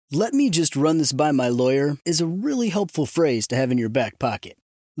"Let me just run this by my lawyer" is a really helpful phrase to have in your back pocket.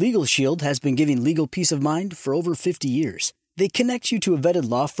 Legal Shield has been giving legal peace of mind for over 50 years. They connect you to a vetted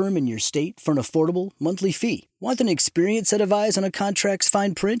law firm in your state for an affordable monthly fee. Want an experienced set of eyes on a contract's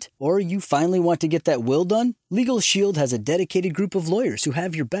fine print? Or you finally want to get that will done? Legal Shield has a dedicated group of lawyers who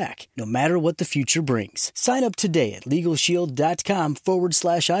have your back, no matter what the future brings. Sign up today at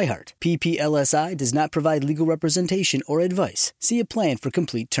LegalShield.com/iHeart. PPLSI does not provide legal representation or advice. See a plan for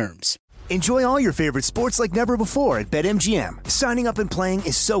complete terms. Enjoy all your favorite sports like never before at BetMGM. Signing up and playing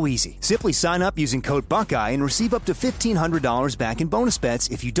is so easy. Simply sign up using code Buckeye and receive up to $1,500 back in bonus bets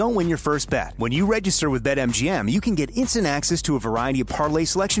if you don't win your first bet. When you register with BetMGM, you can get instant access to a variety of parlay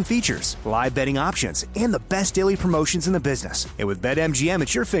selection features, live betting options, and the best daily promotions in the business. And with BetMGM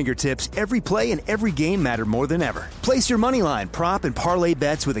at your fingertips, every play and every game matter more than ever. Place your moneyline, prop, and parlay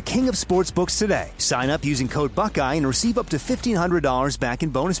bets with the king of sportsbooks today. Sign up using code Buckeye and receive up to $1,500 back in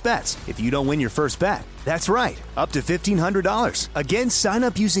bonus bets if you don't win your first bet. That's right, up to $1,500. Again, sign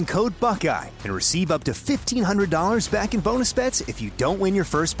up using code Buckeye and receive up to $1,500 back in bonus bets if you don't win your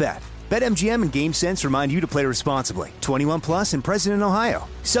first bet. BetMGM and GameSense remind you to play responsibly. 21 plus and present in Ohio.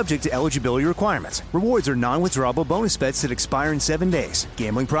 Subject to eligibility requirements. Rewards are non-withdrawable bonus bets that expire in 7 days.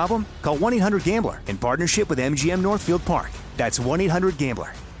 Gambling problem? Call 1-800-GAMBLER in partnership with MGM Northfield Park. That's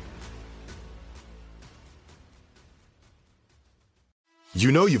 1-800-GAMBLER.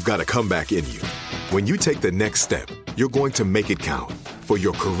 You know you've got a comeback in you. When you take the next step, you're going to make it count. For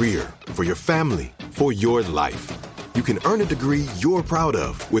your career, for your family, for your life. You can earn a degree you're proud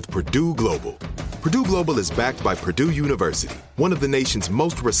of with Purdue Global. Purdue Global is backed by Purdue University, one of the nation's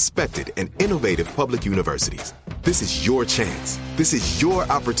most respected and innovative public universities. This is your chance. This is your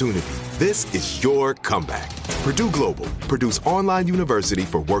opportunity. This is your comeback. Purdue Global, Purdue's online university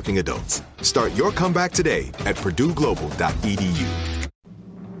for working adults. Start your comeback today at purdueglobal.edu.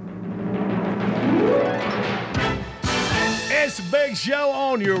 It's the Big Show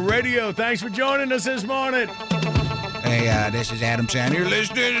on your radio. Thanks for joining us this morning. Hey, this is Adam Sandler. You're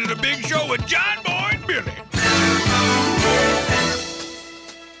listening to the Big Show with John Boy and Billy.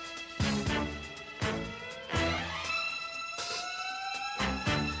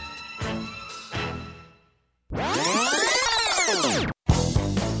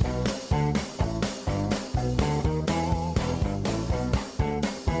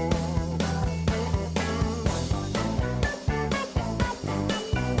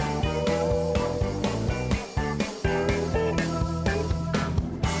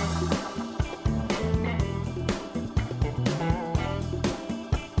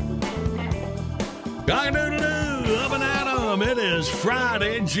 Up and Adam. It is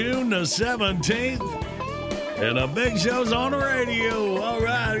Friday, June the 17th, and the Big Show's on the radio. All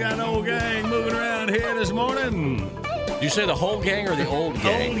right, got an old gang moving around here this morning. Did you say the whole gang or the old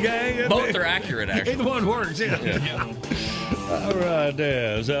gang? Old gang. Both are accurate, actually. Either one works, yeah. All right,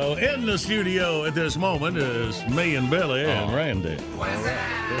 there. So in the studio at this moment is me and Billy and Randy. What's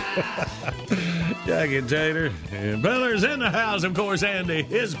Jackie Tater. And Billy's in the house, of course, Andy.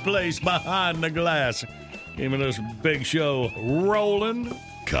 His place behind the glass. Keeping this Big Show rolling.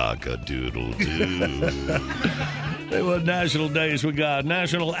 Cock-a-doodle-doo. Hey, what national days we got?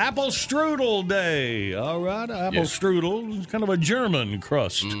 National Apple Strudel Day. All right, apple strudel. It's kind of a German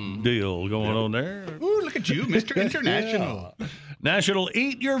crust deal going on there. Ooh, look at you, Mr. International. Yeah. National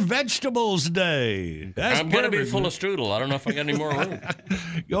Eat Your Vegetables Day. I'm going to be full of strudel. I don't know if I got any more room.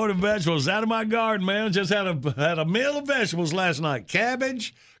 Go to vegetables. Out of my garden, man. Just had a meal of vegetables last night.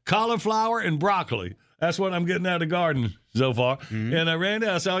 Cabbage, cauliflower, and broccoli. That's what I'm getting out of the garden so far. Mm-hmm. And Randy,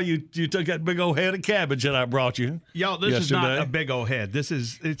 I saw you took that big old head of cabbage that I brought you. Y'all, this yesterday. Is not a big old head. It's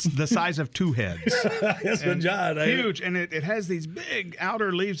the size of two heads. It's a giant, huge, and it has these big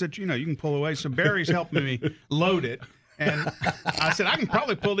outer leaves that you can pull away. So Barry's helping me load it. And I said, I can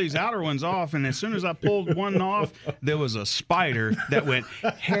probably pull these outer ones off. And as soon as I pulled one off, there was a spider that went,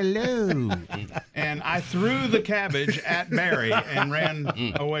 hello. And I threw the cabbage at Barry and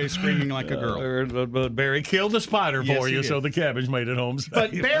ran away screaming like a girl. But Barry killed the spider for you, so the cabbage made it home safe.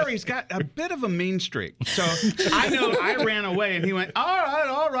 But Barry's got a bit of a mean streak. So I know I ran away, and he went,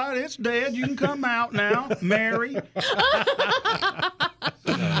 all right, it's dead. You can come out now, Mary.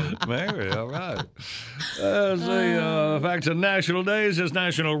 Mary, all right. Let's see, back to national days. It's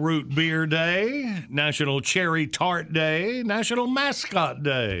National Root Beer Day, National Cherry Tart Day, National Mascot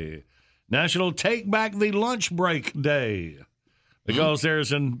Day, National Take Back the Lunch Break Day. Because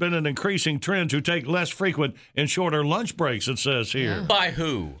there's been an increasing trend to take less frequent and shorter lunch breaks, it says here. Yeah. By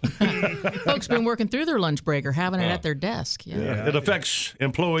who? Folks been working through their lunch break or having it at their desk. Yeah. It affects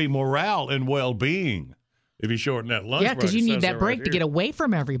employee morale and well-being. if you shorten that lunch break. Yeah, because you It need says that break right to get here. away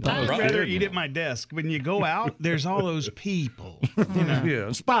from everybody. I'd rather eat at my desk. When you go out, there's all those people, you know,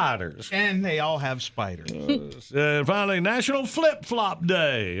 Yeah, spiders. and they all have spiders. And finally, National Flip Flop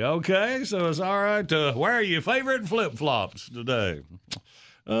Day. Okay, so it's all right to wear your favorite flip flops today.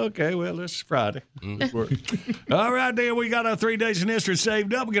 Okay, well, it's Friday. All right, then, we got our 3 days in history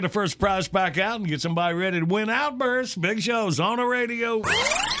saved up. We'll get our first prize back out and get somebody ready to win Outburst. Big Show's on the radio.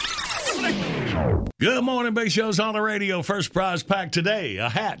 Good morning, Big Show's on the radio. First prize pack today, a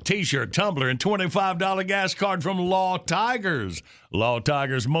hat, T-shirt, tumbler, and $25 gas card from Law Tigers. Law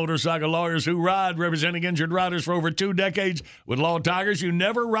Tigers, motorcycle lawyers who ride, representing injured riders for over 2 decades. With Law Tigers, you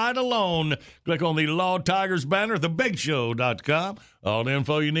never ride alone. Click on the Law Tigers banner at thebigshow.com. All the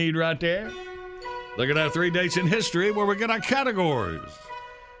info you need right there. Look at our 3 dates in history where we get our categories.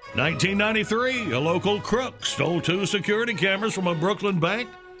 1993, a local crook stole 2 security cameras from a Brooklyn bank.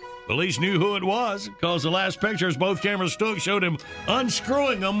 Police knew who it was because the last pictures both cameras took showed him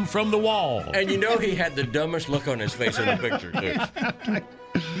unscrewing them from the wall. And you know he had the dumbest look on his face in the picture, too.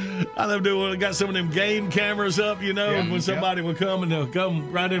 I love doing when I got some of them game cameras up, you know, and when somebody will come and they'll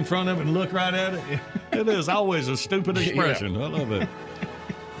come right in front of it and look right at it. It is always a stupid expression. I love it.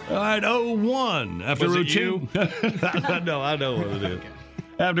 All right, 01. After Was it routine, I know what it is.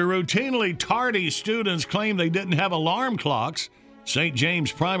 After routinely tardy students claimed they didn't have alarm clocks, St.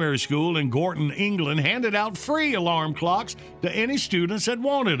 James Primary School in Gorton, England, handed out free alarm clocks to any students that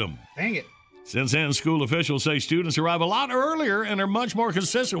wanted them. Dang it. Since then, school officials say students arrive a lot earlier and are much more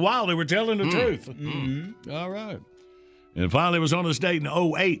consistent. Wow, they were telling the truth. Mm-hmm. All right. And finally, it was on this date in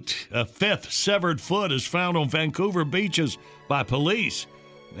 08. A 5th severed foot is found on Vancouver beaches by police.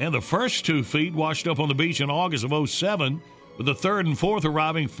 And the first 2 feet washed up on the beach in August of 07, with the 3rd and 4th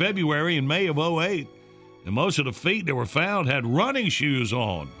arriving February and May of 08. And most of the feet that were found had running shoes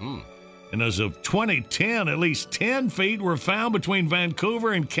on. And as of 2010, at least 10 feet were found between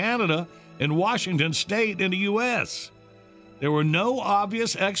Vancouver in Canada and Washington State in the U.S. There were no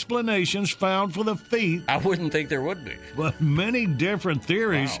obvious explanations found for the feet, I wouldn't think there would be. but many different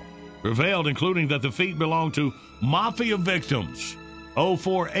theories prevailed, including that the feet belonged to mafia victims,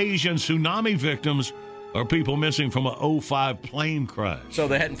 04 Asian tsunami victims, or people missing from a 05 plane crash. So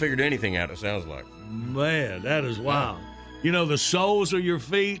they hadn't figured anything out, it sounds like. Man, that is wild. You know, the soles of your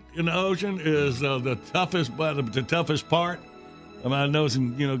feet in the ocean is the toughest part. I mean, I know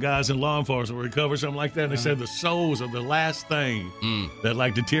some, guys in law enforcement recover something like that. And they said the soles are the last thing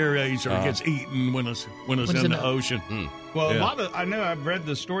that deteriorates or gets eaten when it's in the ocean. Well, I know I've read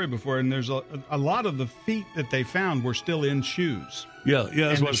this story before, and there's a lot of the feet that they found were still in shoes. Yeah, that's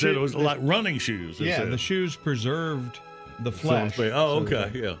And what I the said. It shoe- was like running shoes. they Yeah, said. the shoes preserved the flesh. Oh,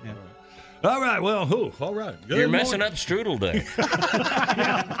 okay, yeah. All right, well, all right. Good You're morning. messing up Strudel Day.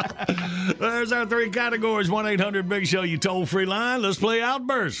 There's our 3 categories. 1-800-BIG-SHOW, you toll-free line. Let's play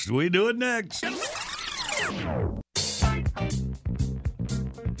Outburst. We do it next.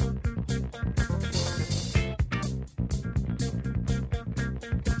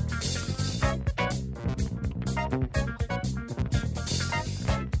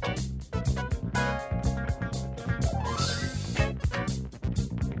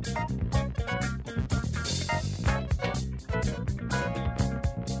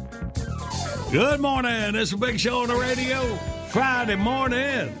 Good morning. It's a Big Show on the radio. Friday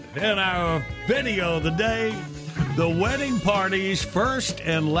morning. And our video of the day, the wedding party's first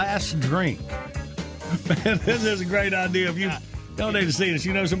and last drink. Man, this is a great idea. If you don't need to see this,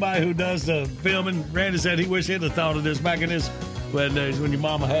 you know somebody who does the filming. Randy said he wished he'd have thought of this back in his wedding days when your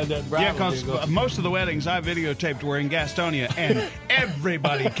mama had that bridal. Yeah, because vehicle. most of the weddings I videotaped were in Gastonia, and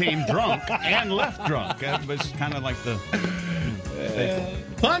everybody came drunk and left drunk. It was kind of like the...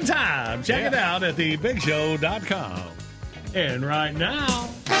 Fun time. Check it out at thebigshow.com. And right now,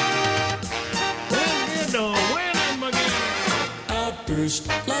 we'll get the winning again. Outburst,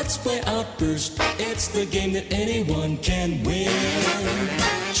 let's play Outburst. It's the game that anyone can win.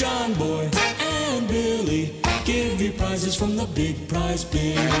 John Boy and Billy give you prizes from the big prize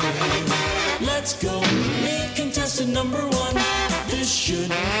bin. Let's go meet contestant number 1. This should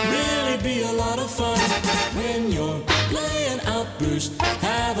really be a lot of fun. When you're playing Outburst,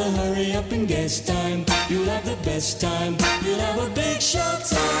 have a hurry up and guess time. You'll have the best time. You'll have a big show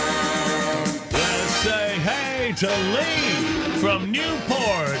time. Let's say hey to Lee from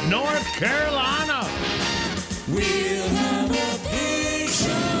Newport, North Carolina. We'll have a big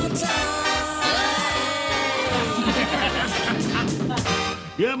show time.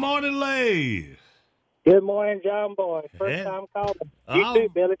 Good morning, Lee. Good morning, John Boy. First time calling. You too,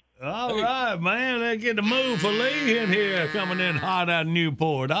 Billy. All right, man. Let's get the move for Lee in here, coming in hot out of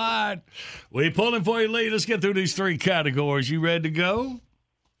Newport. All right. We pulling for you, Lee. Let's get through these 3 categories. You ready to go?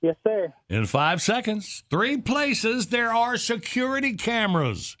 Yes, sir. In 5 seconds, 3 places there are security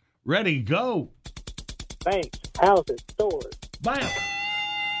cameras. Ready, go. Banks, houses, stores. Bam.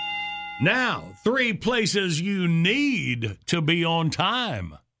 Now, 3 places you need to be on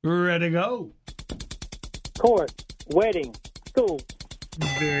time. Ready, go. Court, wedding, school.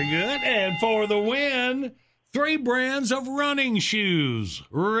 Very good. And for the win, 3 brands of running shoes.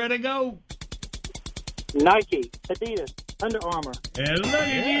 Ready, go. Nike, Adidas, Under Armour. And look at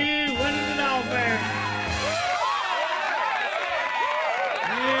you winning it all there.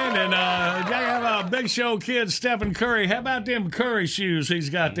 And I have a Big Show kid, Stephen Curry. How about them Curry shoes he's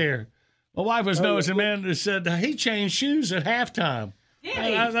got there? My wife was noticing, man, that said he changed shoes at halftime.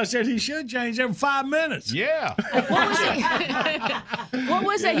 As I said, he should change every 5 minutes. Yeah. What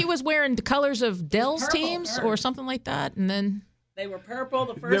was that? He was wearing the colors of Dell's teams or something like that, and then they were purple.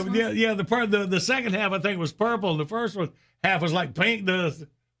 The first one. Yeah. The second half I think was purple. The first half was like pink. I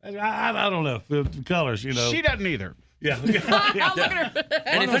don't know the colors. You know, She doesn't either. Yeah.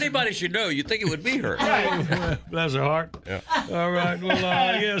 And if anybody should know, you'd think it would be her. Bless her heart. Yeah. All right.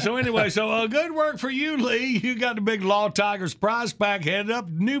 Well, So anyway, good work for you, Lee. You got the big Law Tigers prize pack headed up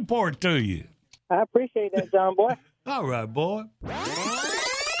Newport to you. I appreciate that, John Boy. All right, boy.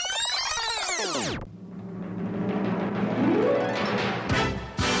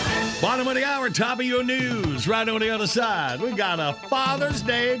 Bottom of the hour, top of your news. Right on the other side, we got a Father's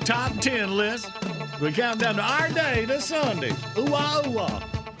Day top 10 list. We count down to our day this Sunday. Ooh-ah, ooh-ah.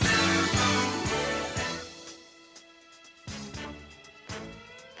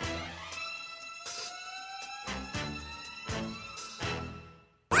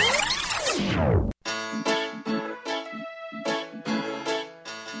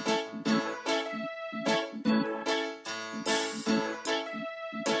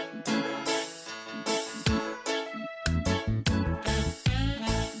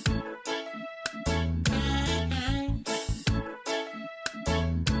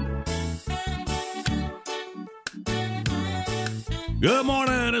 Good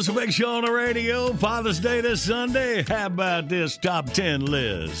morning. It's a Big Show on the radio. Father's Day this Sunday. How about this top 10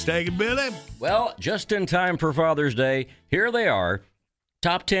 list? Take it, Billy. Well, just in time for Father's Day, here they are.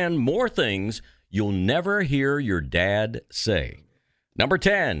 Top 10 more things you'll never hear your dad say. Number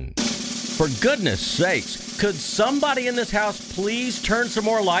 10. For goodness sakes, could somebody in this house please turn some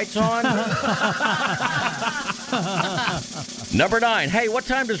more lights on? Number 9. Hey, what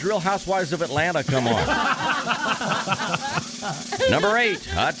time does Real Housewives of Atlanta come on? Number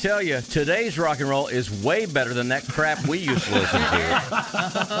 8. I tell you, today's rock and roll is way better than that crap we used to listen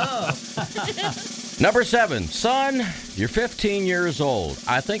to. Number 7. Son, you're 15 years old.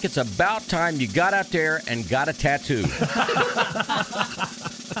 I think it's about time you got out there and got a tattoo.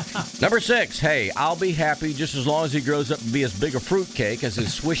 Number 6. Hey, I'll be happy just as long as he grows up to be as big a fruitcake as his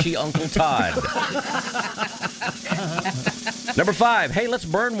swishy Uncle Todd. Number 5. Hey, let's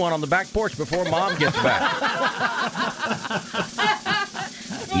burn one on the back porch before Mom gets back.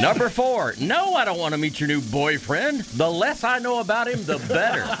 Number 4. No, I don't want to meet your new boyfriend. The less I know about him, the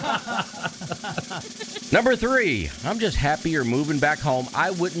better. Number 3. I'm just happy you're moving back home.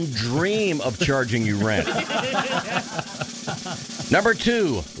 I wouldn't dream of charging you rent. Number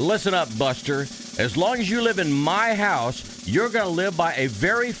 2. Listen up, Buster. As long as you live in my house, you're going to live by a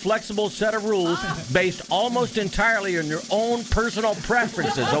very flexible set of rules based almost entirely on your own personal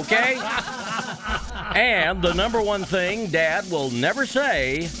preferences, okay? And the number 1 thing Dad will never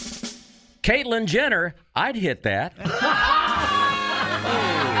say, Caitlyn Jenner, I'd hit that.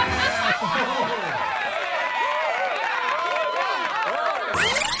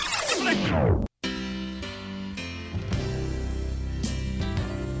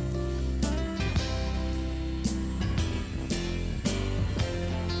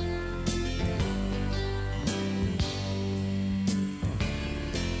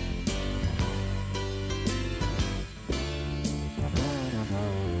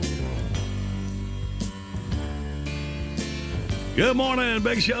 Good morning,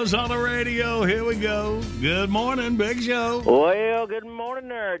 Big Show's on the radio. Here we go. Good morning, Big Show. Well, good morning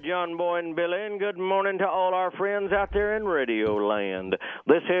there, John Boy and Billy, and good morning to all our friends out there in Radio Land.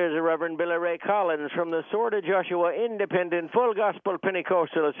 This here is the Reverend Billy Ray Collins from the Sword of Joshua Independent Full Gospel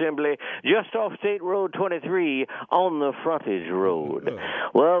Pentecostal Assembly, just off State Road 23 on the frontage road.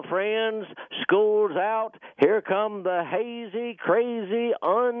 Well, friends, school's out. Here come the hazy, crazy,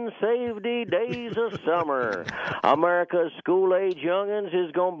 unsavedy days of summer. America's school-age teenage youngins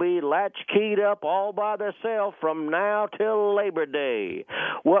is going to be latch-keyed up all by themselves from now till Labor Day.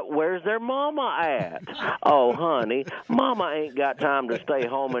 Where's their mama at? Oh, honey, mama ain't got time to stay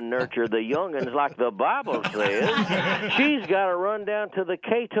home and nurture the youngins like the Bible says. She's got to run down to the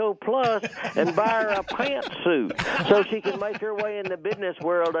Cato Plus and buy her a pantsuit so she can make her way in the business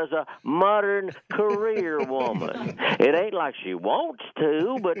world as a modern career woman. It ain't like she wants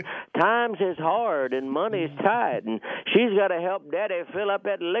to, but times is hard and money's tight, and she's got to help Daddy fill up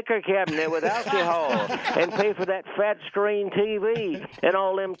that liquor cabinet with alcohol and pay for that fat screen TV and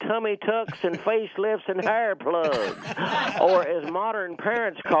all them tummy tucks and facelifts and hair plugs. Or as modern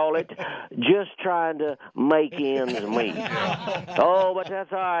parents call it, just trying to make ends meet. Oh, but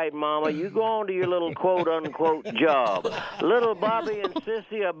that's all right, Mama. You go on to your little quote-unquote job. Little Bobby and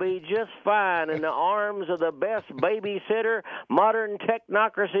Sissy will be just fine in the arms of the best babysitter modern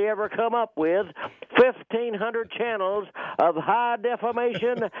technocracy ever come up with. 1,500 channels of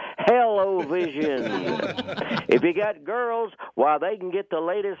high-defamation hell-o-vision. If you got girls, why, they can get the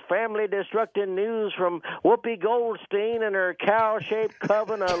latest family-destructing news from Whoopi Goldstein and her cow-shaped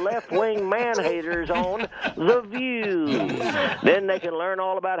coven of left-wing man-haters on The View. Then they can learn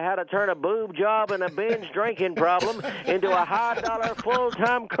all about how to turn a boob job and a binge drinking problem into a high-dollar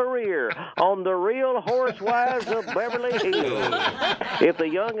full-time career on The Real Housewives of Beverly Hills. If the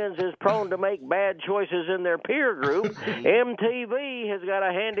youngins is prone to make bad choices in their peer group, MTV has got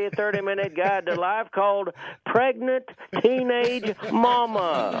a handy 30-minute guide to life called Pregnant Teenage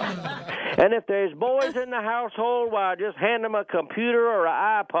Mama. And if there's boys in the household, why, just hand them a computer or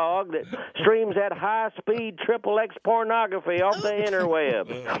an iPod that streams that high-speed XXX pornography off the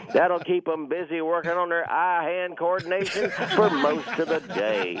interweb. That'll keep them busy working on their eye-hand coordination for most of the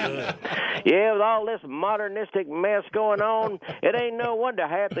day. Yeah, with all this modernistic mess going on, it ain't no wonder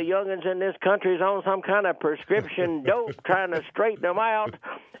half the youngins in this country's on some kind of prescription dope trying to straighten them out.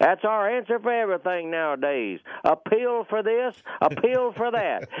 That's our answer for everything nowadays. A pill for this, a pill for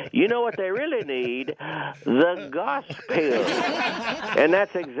that. You know what they really need? The gospel. And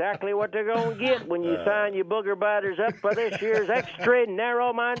that's exactly what they're going to get when you sign your booger biters up for this year's extra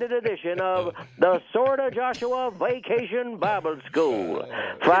narrow-minded edition of the Sword of Joshua Vacation Bible School.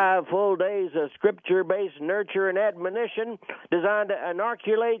 5 full days of scripture-based nurture and admonition designed to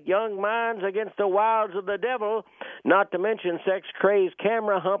inoculate young minds against the wiles of the devil, not to mention sex-crazed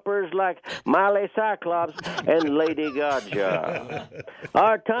camera humpers like Miley Cyclops and Lady Gaga.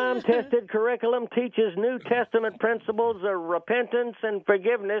 Our time-tested curriculum teaches New Testament principles of repentance and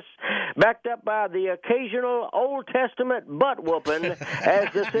forgiveness, backed up by the occasional Old Testament butt-whooping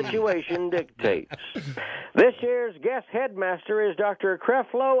as the situation dictates. This year's guest headmaster is Dr.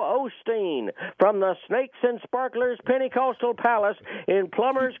 Creflo Osteen from the Snakes and Sparklers Pentecostal Palace in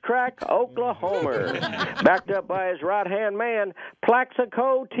Plumbers Crack, Oklahoma, backed up by his right-hand man,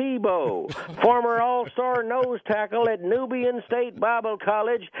 Plaxico Tebow, former all-star nose tackle at Nubian State Bible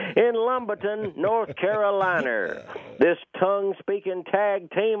College in Lumberton, North Carolina. This tongue-speaking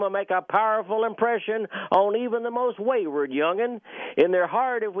tag team will make a powerful impression on even the most wayward youngin', in their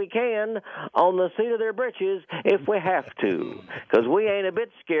heart if we can, on the seat of their britches if we have to, because we ain't a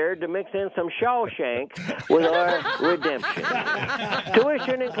bit scared to mix in some Shawshank with our redemption.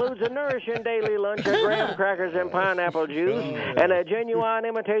 Tuition includes a nourishing daily lunch of graham crackers and pineapple juice and a genuine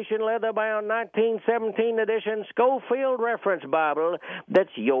imitation leather-bound 1917 edition Schofield Reference Bible that's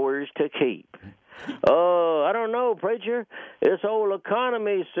yours to keep. Oh, I don't know, preacher. This old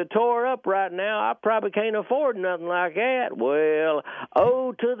economy's so tore up right now, I probably can't afford nothing like that. Well,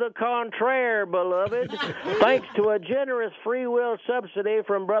 oh, to the contraire, beloved. Thanks to a generous free will subsidy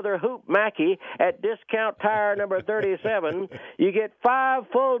from Brother Hoop Mackey at Discount Tire number 37, you get 5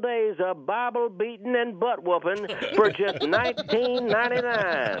 full days of Bible beating and butt whooping for just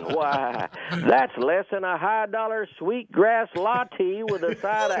 $19.99. Why, that's less than a high-dollar sweetgrass latte with a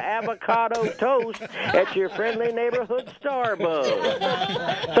side of avocado toast at your friendly neighborhood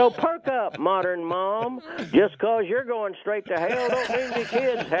Starbucks. So perk up, modern mom. Just 'cause you're going straight to hell don't mean your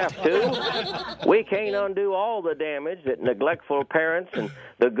kids have to. We can't undo all the damage that neglectful parents and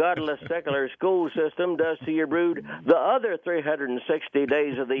the godless secular school system does to your brood the other 360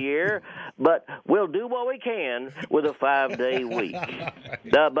 days of the year, but we'll do what we can with a 5-day week.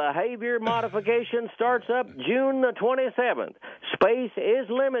 The behavior modification starts up June the 27th. Space is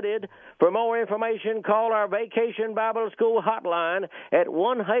limited. For more information, call our Vacation Bible School hotline at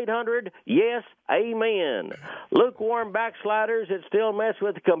 1-800-YES-AMEN. Lukewarm backsliders that still mess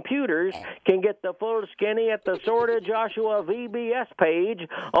with computers can get the full skinny at the Sword of Joshua VBS page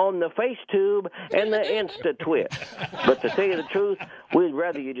on the FaceTube and the InstaTwist. But to tell you the truth, we'd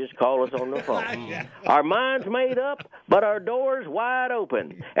rather you just call us on the phone. Our mind's made up, but our door's wide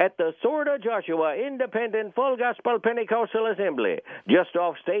open at the Sword of Joshua Independent Full Gospel Pentecostal Assembly, just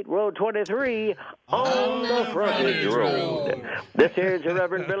off State Road 23 on the Frontage Road. This here's the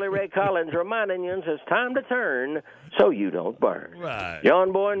Reverend Billy Ray Collins reminding you it's time to turn so you don't burn. Right.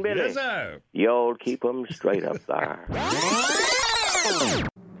 John Boy and Billy, Yes, sir. y'all keep 'em straight up there.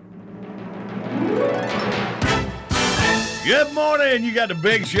 Good morning. You got the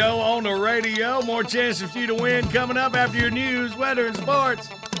Big Show on the radio. More chances for you to win coming up after your news, weather, and sports.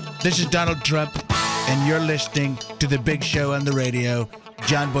 This is Donald Trump, and you're listening to The Big Show on the radio.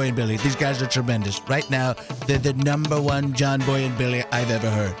 John Boy and Billy. These guys are tremendous. Right now, they're the number one John Boy and Billy I've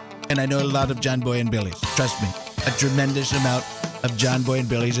ever heard. And I know a lot of John Boy and Billy's. Trust me. A tremendous amount of John Boy and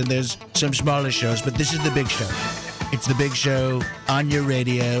Billy's. And there's some smaller shows, but this is The Big Show. It's The Big Show on your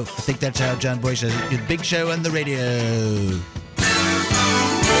radio. I think that's how John Boy says it. The Big Show on the radio.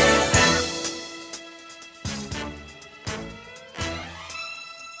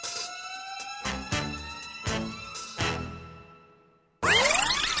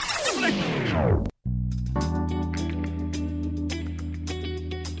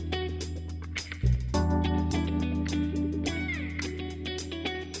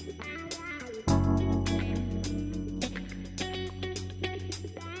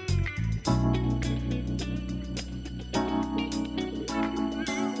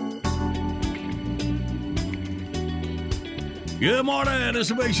 Good morning. It's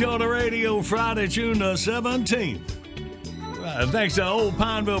the Big Show on the radio, Friday, June the 17th. Right, thanks to Old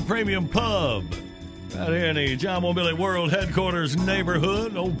Pineville Premium Pub, right here in the John Boy and Billy World Headquarters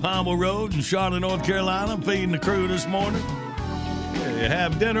neighborhood, Old Pineville Road in Charlotte, North Carolina. I'm feeding the crew this morning. You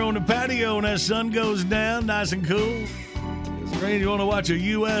have dinner on the patio and that sun goes down, nice and cool. You want to watch a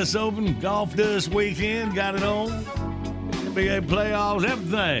U.S. Open golf this weekend? Got it on. NBA playoffs,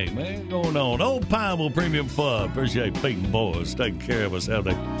 everything, man, going on. Old Pineville Premium Pub. Appreciate Pete and boys taking care of us, have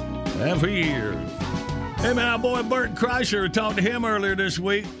they? For years. Hey, man, our boy Bert Kreischer, talked to him earlier this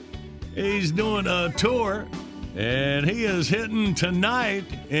week. He's doing a tour, and he is hitting tonight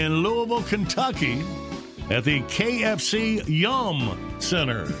in Louisville, Kentucky at the KFC Yum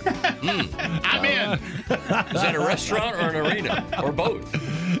Center. I'm in. Is that a restaurant or an arena? Or both?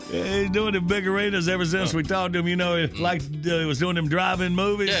 He's doing the big arenas ever since we talked to him. You know, he was doing them drive-in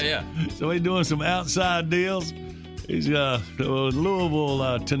movies. Yeah. So he's doing some outside deals. He's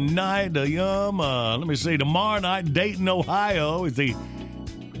Louisville tonight, Yum. Let me see, tomorrow night, Dayton, Ohio, is the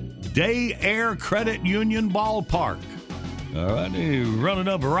Day Air Credit Union Ballpark. All right, he's running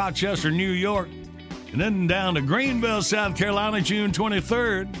up Rochester, New York, and then down to Greenville, South Carolina, June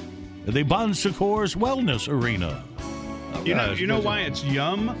 23rd, at the Bon Secours Wellness Arena. You know why it's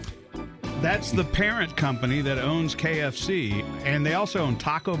Yum? That's the parent company that owns KFC, and they also own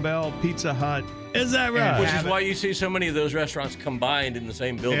Taco Bell, Pizza Hut. Is that right? Which is why you see so many of those restaurants combined in the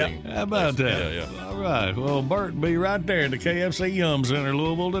same building. How about that? Yeah. All right. Well, Bert will be right there in the KFC Yum Center,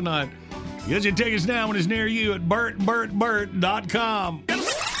 Louisville, tonight. Get your tickets now when it's near you at BertBertBert.com.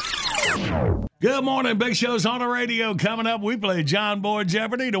 Good morning. Big Show's on the radio. Coming up, we play John Boy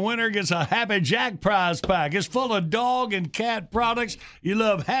Jeopardy. The winner gets a Happy Jack prize pack. It's full of dog and cat products. You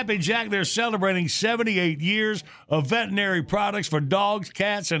love Happy Jack. They're celebrating 78 years of veterinary products for dogs,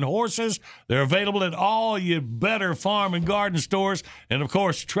 cats, and horses. They're available at all you better farm and garden stores. And, of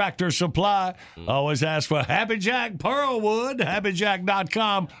course, Tractor Supply. Always ask for Happy Jack Pearlwood,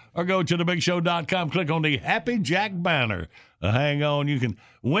 happyjack.com, or go to thebigshow.com. Click on the Happy Jack banner. Hang on, you can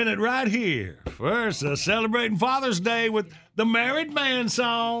win it right here. First, celebrating Father's Day with the Married Man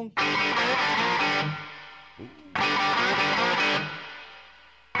song.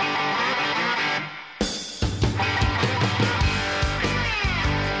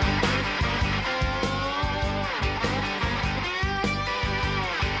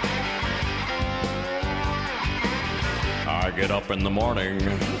 I get up in the morning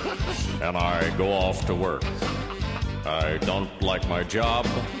and I go off to work. I don't like my job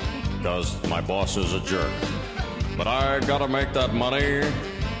because my boss is a jerk. But I gotta make that money.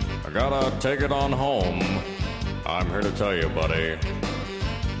 I gotta take it on home. I'm here to tell you, buddy,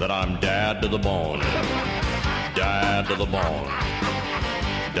 that I'm dad to the bone. Dad to the bone.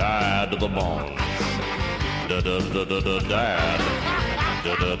 Dad to the bone. Dad. Dad.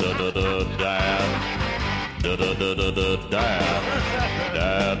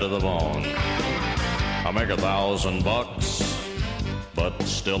 Dad to the bone. I make $1,000, but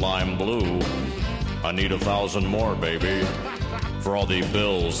still I'm blue. I need 1,000 more, baby, for all the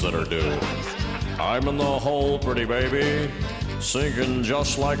bills that are due. I'm in the hole, pretty baby, sinking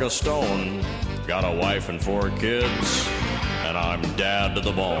just like a stone. Got a wife and 4 kids, and I'm dad to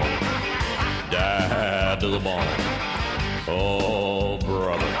the bone. Dad to the bone. Oh,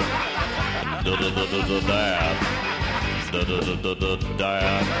 brother. Dad.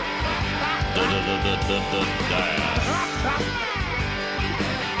 Dad.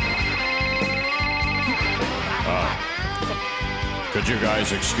 Could you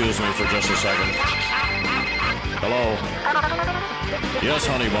guys excuse me for just a second? Hello? Yes,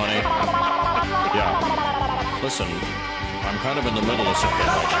 honey bunny. Yeah. Listen, I'm kind of in the middle of something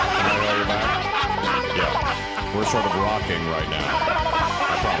right now. Can I call you back? Yeah. We're sort of rocking right now.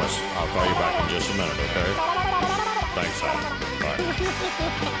 I promise. I'll call you back in just a minute, okay? Thanks, honey. Bye.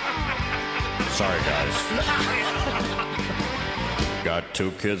 Sorry, guys. Got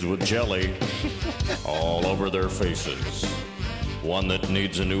 2 kids with jelly all over their faces. One that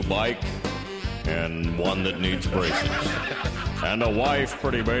needs a new bike and one that needs braces. And a wife,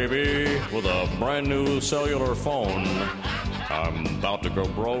 pretty baby, with a brand new cellular phone. I'm about to go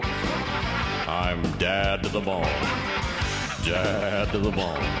broke. I'm dad to the bone. Dad to the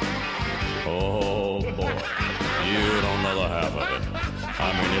bone. Oh, boy. You don't know the half of it.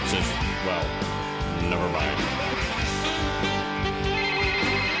 I mean, it's just, well, never mind.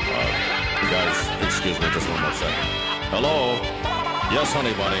 Guys, excuse me just one more second. Hello? Yes,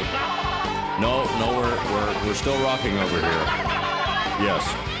 honey bunny. No, we're still rocking over here. Yes.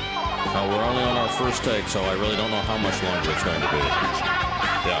 Now, we're only on our first take, so I really don't know how much longer it's going to be.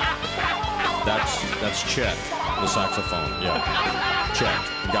 Yeah. That's Chet, the saxophone. Yeah. Chet,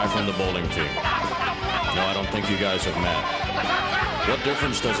 the guy from the bowling team. No, I don't think you guys have met. What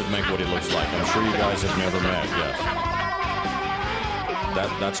difference does it make what he looks like? I'm sure you guys have never met, yes.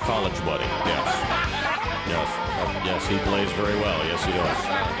 That's College Buddy, yes. Yes. Yes, he plays very well. Yes, he does.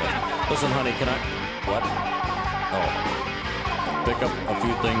 Yes. Listen, honey, can I... What? Oh. Pick up a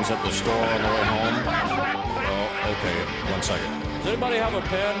few things at the store on the way home? Oh, okay. 1 second. Does anybody have a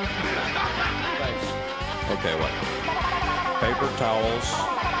pen? Thanks. Okay, what? Paper towels.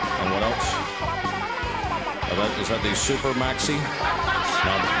 And what else? Is that the Super Maxi?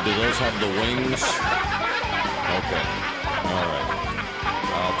 Now, do those have the wings? Okay. All right.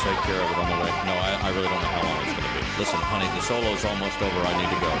 I'll take care of it on the way. No, I really don't know how long it's going to be. Listen, honey, the solo's almost over. I need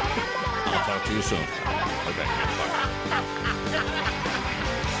to go. I'll talk to you soon. Okay, bye.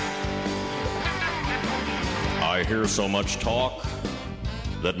 I hear so much talk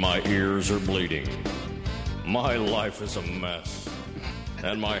that my ears are bleeding. My life is a mess,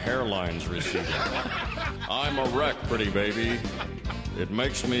 and my hairline's receding. I'm a wreck, pretty baby. It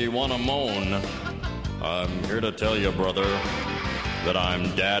makes me want to moan. I'm here to tell you, brother, that I'm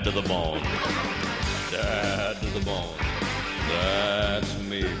dad to the bone. Dad to the bone. That's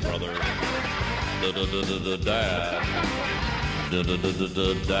me, brother. Dad.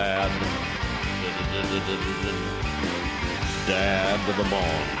 Dad. Dad to the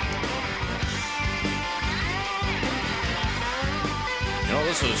bone. You know,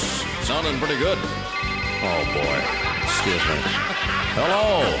 this is sounding pretty good. Oh, boy. Excuse me.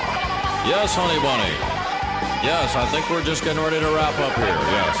 Hello. Yes, honey bunny. Yes, I think we're just getting ready to wrap up here.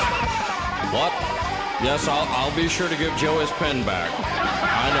 Yes. What? Yes, I'll be sure to give Joe his pen back.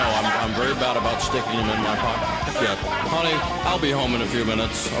 I know, I'm very bad about sticking him in my pocket. Yeah. Honey, I'll be home in a few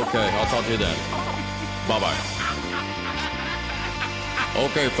minutes. Okay, I'll talk to you then. Bye-bye.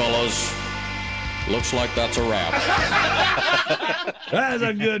 Okay, fellas. Looks like that's a wrap. That's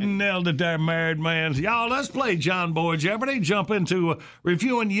a good nailed it there, married man. Y'all, let's play John Boy Jeopardy. Jump into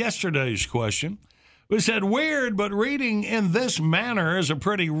reviewing yesterday's question. We said weird, but reading in this manner is a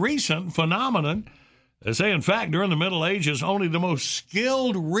pretty recent phenomenon. They say, in fact, during the Middle Ages, only the most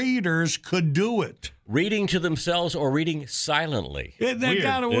skilled readers could do it. Reading to themselves or reading silently. Isn't that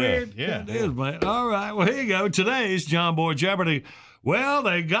kind of weird? Yeah. It is, man. All right, well, here you go. Today's John Boy Jeopardy. Well,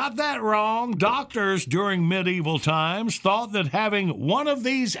 they got that wrong. Doctors during medieval times thought that having one of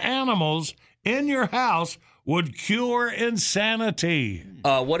these animals in your house would cure insanity.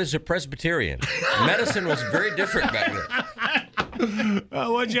 What is a Presbyterian? Medicine was very different back then.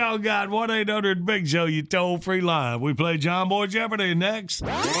 What y'all got? 1-800-BIG-JOE, you toll-free line. We play John Boy Jeopardy next.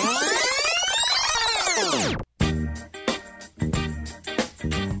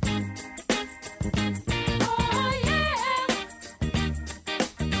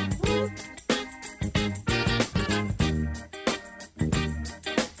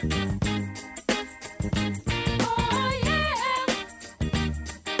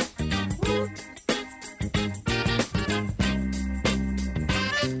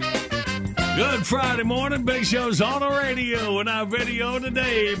 Good Friday morning. Big Show's on the radio, and our video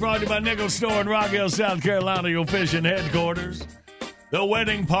today brought to you by Nichols Store in Rock Hill, South Carolina, your fishing headquarters. The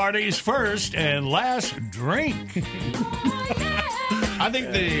wedding party's first and last drink. I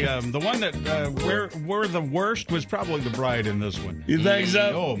think the one that were the worst was probably the bride in this one. You think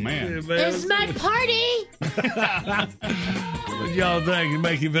so? Oh, man. It's my party. What y'all think?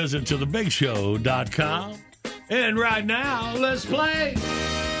 Make you visit to thebigshow.com. And right now, let's play.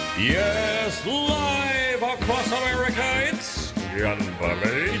 Yes, live across America, it's John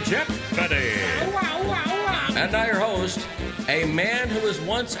Boy Jeopardy. And now your host, a man who was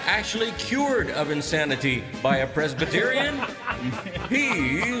once actually cured of insanity by a Presbyterian.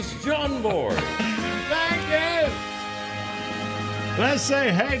 He's John Boy. Thank you. Let's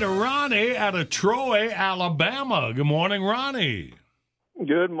say hey to Ronnie out of Troy, Alabama. Good morning, Ronnie.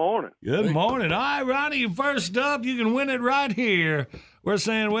 Good morning. Good morning. All right, Ronnie, first up, you can win it right here. We're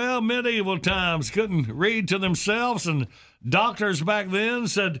saying, well, medieval times couldn't read to themselves, and doctors back then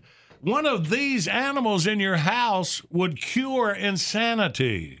said one of these animals in your house would cure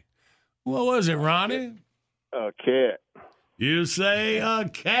insanity. What was it, Ronnie? A cat. You say a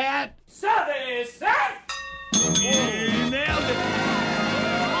cat? You nailed it.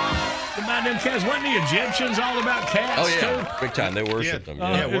 About them cats. Weren't the Egyptians all about cats, Oh, yeah. too? Big time. They worshiped them.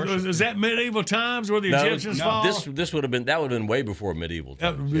 Is that medieval times where the Egyptians fall? This would have been way before medieval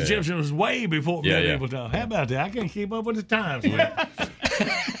times. The Egyptian was way before medieval times. How about that? I can't keep up with the times, man.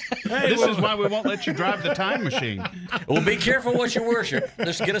 This is why we won't let you drive the time machine. Well, be careful what you worship.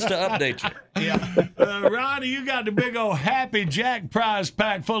 Just get us to update you. Yeah. Ronnie, you got the big old Happy Jack prize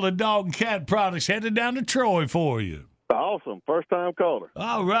pack full of dog and cat products headed down to Troy for you. Awesome. First time caller.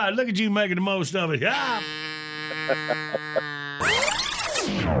 All right. Look at you making the most of it. Yeah.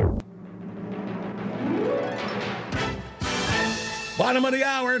 Bottom of the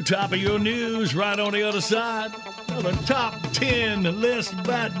hour, top of your news, right on the other side. The top 10 list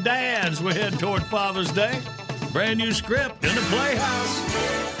about dads. We're heading toward Father's Day. Brand new script in the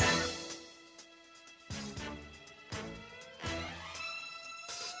Playhouse.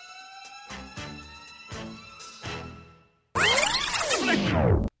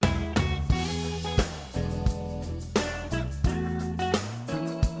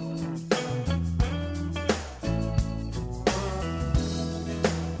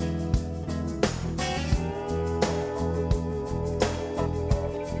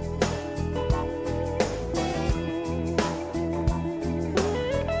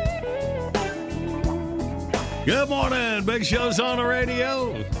 Good morning. Big Show's on the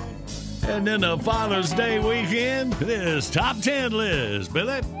radio. And then the Father's Day weekend, this top 10 list.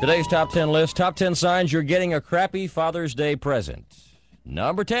 Billy? Today's top 10 list, top 10 signs you're getting a crappy Father's Day present.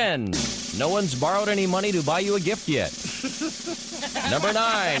 Number 10, no one's borrowed any money to buy you a gift yet. Number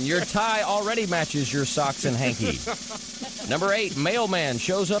 9, your tie already matches your socks and hanky. Number 8, mailman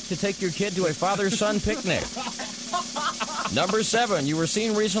shows up to take your kid to a father-son picnic. Number 7, you were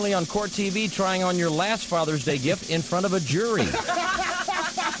seen recently on Court TV trying on your last Father's Day gift in front of a jury.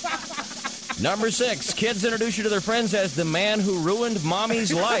 Number 6, kids introduce you to their friends as the man who ruined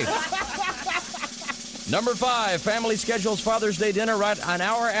mommy's life. Number 5, family schedules Father's Day dinner right an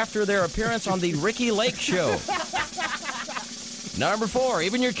hour after their appearance on the Ricky Lake Show. Number 4,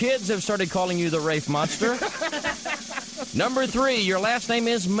 even your kids have started calling you the Rafe Monster. Number 3, your last name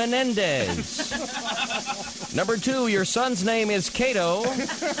is Menendez. Number 2, your son's name is Cato.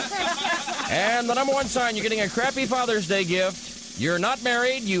 And the number 1 sign you're getting a crappy Father's Day gift, you're not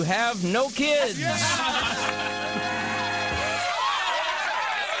married, you have no kids.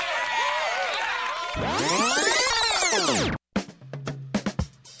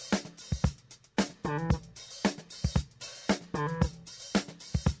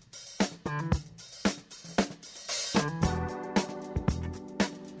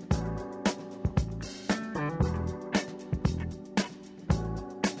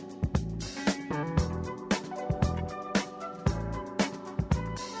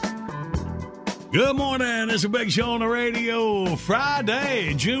 Good morning. It's a Big Show on the radio.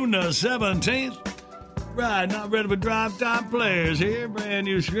 Friday, June the 17th. Right, not ready for drive-time players here. Brand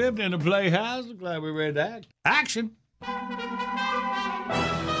new script in the Playhouse. Glad we're ready to act. Action.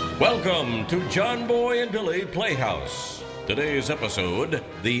 Welcome to John Boy and Billy Playhouse. Today's episode,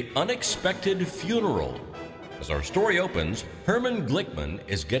 The Unexpected Funeral. As our story opens, Herman Glickman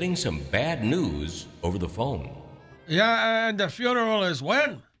is getting some bad news over the phone. Yeah, and the funeral is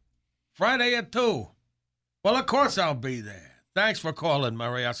when? Friday at 2. Well, of course I'll be there. Thanks for calling,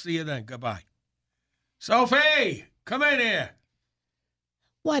 Murray. I'll see you then. Goodbye. Sophie, come in here.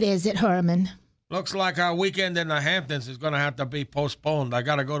 What is it, Herman? Looks like our weekend in the Hamptons is going to have to be postponed. I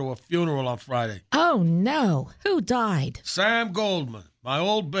got to go to a funeral on Friday. Oh, no. Who died? Sam Goldman, my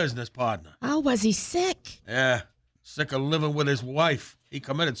old business partner. Oh, was he sick? Yeah, sick of living with his wife. He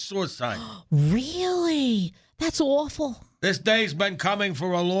committed suicide. Really? That's awful. This day's been coming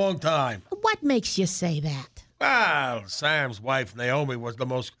for a long time. What makes you say that? Well, Sam's wife, Naomi, was the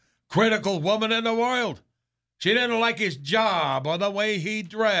most critical woman in the world. She didn't like his job or the way he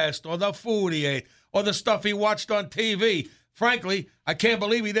dressed or the food he ate or the stuff he watched on TV. Frankly, I can't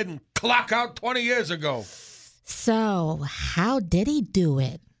believe he didn't clock out 20 years ago. So, how did he do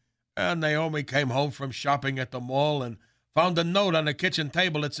it? And Naomi came home from shopping at the mall and found a note on the kitchen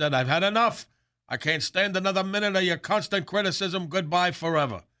table that said, "I've had enough. I can't stand another minute of your constant criticism. Goodbye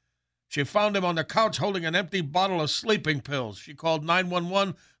forever." She found him on the couch holding an empty bottle of sleeping pills. She called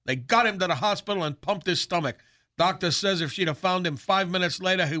 911. They got him to the hospital and pumped his stomach. Doctor says if she'd have found him 5 minutes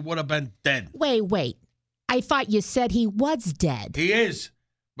later, he would have been dead. Wait. I thought you said he was dead. He is.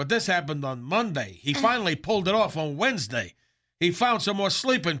 But this happened on Monday. He finally pulled it off on Wednesday. He found some more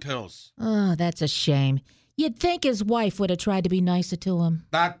sleeping pills. Oh, that's a shame. You'd think his wife would have tried to be nicer to him.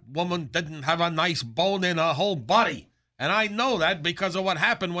 That woman didn't have a nice bone in her whole body. And I know that because of what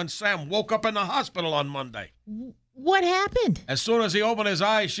happened when Sam woke up in the hospital on Monday. What happened? As soon as he opened his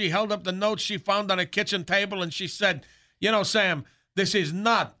eyes, she held up the notes she found on a kitchen table and she said, "You know, Sam, this is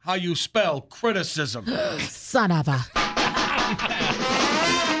not how you spell criticism." Son of a...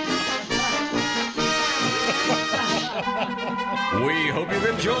 We hope you've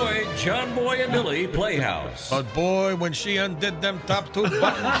enjoyed John Boy and Billy Playhouse. But boy, when she undid them top two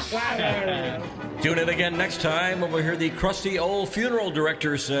buttons. Tune in again next time when we hear the crusty old funeral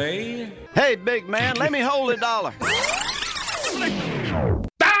director say, "Hey, big man, let me hold $1."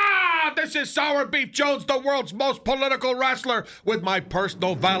 This is Sour Beef Jones, the world's most political wrestler, with my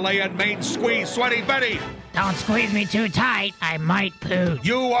personal valet and main squeeze, Sweaty Betty. Don't squeeze me too tight. I might pooch.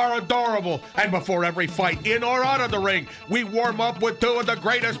 You are adorable. And before every fight, in or out of the ring, we warm up with two of the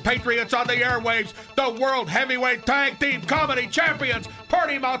greatest patriots on the airwaves, the World Heavyweight Tag Team Comedy Champions,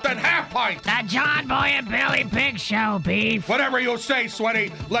 Purdy Mouth and Half Pint. The John Boy and Billy Big Show, Beef. Whatever you say,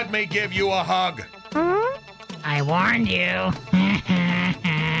 Sweaty, let me give you a hug. I warned you.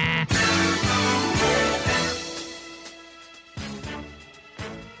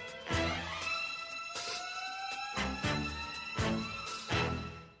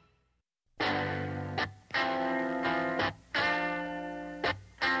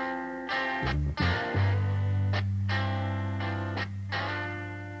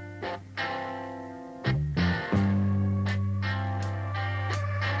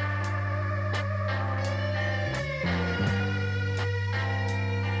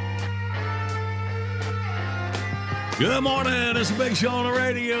 Good morning. It's a Big Show on the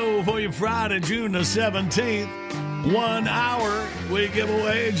radio for you Friday, June the 17th. 1 hour, we give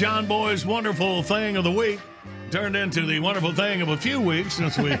away John Boy's wonderful thing of the week. Turned into the wonderful thing of a few weeks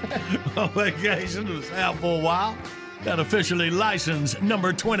since we on vacation. It was out for a while. That officially licensed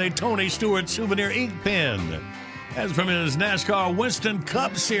number 20 Tony Stewart souvenir ink pen. That's from his NASCAR Winston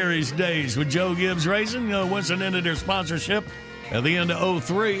Cup Series days with Joe Gibbs Racing. Winston ended their sponsorship at the end of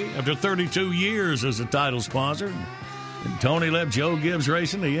 2003 after 32 years as a title sponsor. And Tony left Joe Gibbs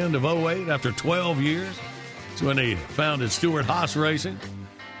Racing the end of 2008 after 12 years. That's when he founded Stewart Haas Racing.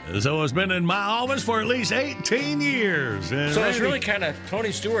 So it's been in my office for at least 18 years. And so Randy, it's really kind of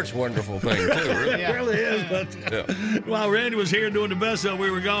Tony Stewart's wonderful thing, too. Really. It really is. But while Randy was here doing the best of, we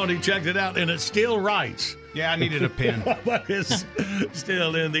were gone, he checked it out, and it still writes. Yeah, I needed a pen. But it's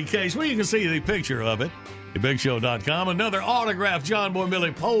still in the case. Well, you can see the picture of it at BigShow.com. Another autographed John Boy and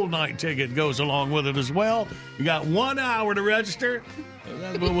Billy Pole Night ticket goes along with it as well. You got 1 hour to register.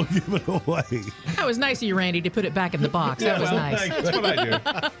 That's what we'll give it away. That was nice of you, Randy, to put it back in the box. That was nice. That's what I do.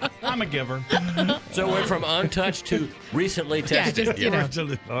 I'm a giver. So it went from untouched to recently tested. Yeah,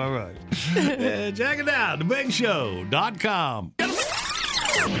 just, All right. Check it out, thebigshow.com.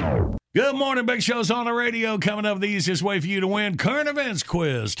 Good morning, Big Show's on the radio. Coming up, the easiest way for you to win current events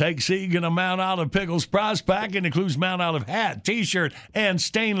quiz. Take Sieg and a Mount Olive Pickles prize pack. It includes Mount Olive hat, T-shirt, and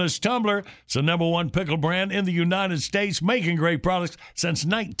stainless tumbler. It's the #1 pickle brand in the United States, making great products since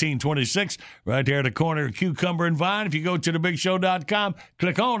 1926. Right there at the corner of Cucumber and Vine. If you go to thebigshow.com,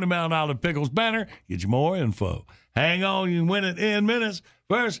 click on the Mount Olive Pickles banner, get you more info. Hang on, you can win it in minutes.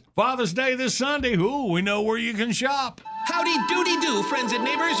 First, Father's Day this Sunday. Ooh, we know where you can shop. Howdy doody do, friends and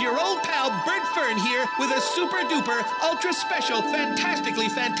neighbors. Your old pal Bert Fern here with a super duper, ultra special, fantastically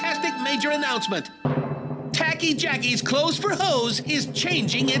fantastic major announcement. Tacky Jackie's Clothes for Hose is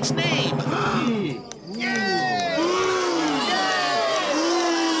changing its name.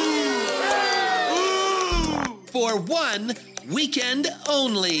 For 1 weekend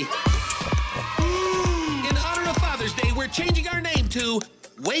only. In honor of Father's Day, we're changing our name to,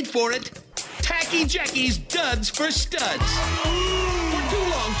 wait for it, Tacky Jackie's Duds for Studs. For too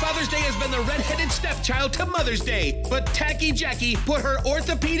long, long, Father's Day has been the red-headed stepchild to Mother's Day. But Tacky Jackie put her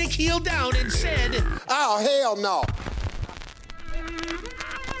orthopedic heel down and said, "Oh, hell no."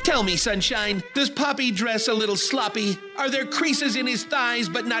 Tell me, Sunshine, does Poppy dress a little sloppy? Are there creases in his thighs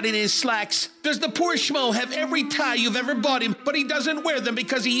but not in his slacks? Does the poor schmo have every tie you've ever bought him, but he doesn't wear them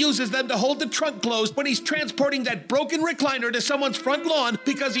because he uses them to hold the trunk closed when he's transporting that broken recliner to someone's front lawn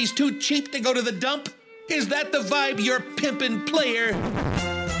because he's too cheap to go to the dump? Is that the vibe you're pimpin', player?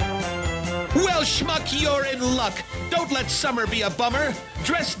 Well, schmuck, you're in luck. Don't let summer be a bummer.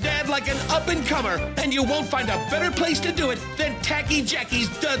 Dress Dad like an up-and-comer, and you won't find a better place to do it than Tacky Jackie's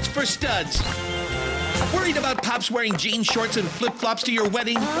Duds for Studs. Worried about Pops wearing jean shorts and flip-flops to your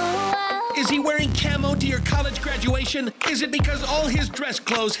wedding? Is he wearing camo to your college graduation? Is it because all his dress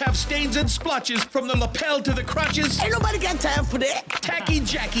clothes have stains and splotches from the lapel to the crotches? Ain't nobody got time for that. Tacky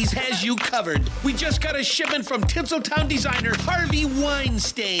Jackie's has you covered. We just got a shipment from Tinseltown designer Harvey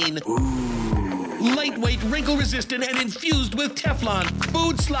Weinstein. Lightweight, wrinkle-resistant, and infused with Teflon.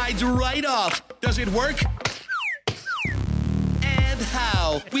 Food slides right off. Does it work? And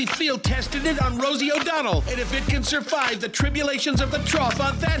how? We field tested it on Rosie O'Donnell, and if it can survive the tribulations of the trough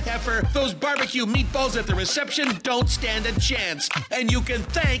on that heifer, those barbecue meatballs at the reception don't stand a chance. And you can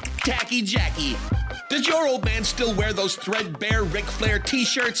thank Tacky Jackie. Does your old man still wear those threadbare Ric Flair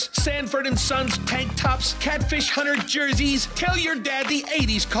t-shirts, Sanford & Sons tank tops, Catfish Hunter jerseys? Tell your dad the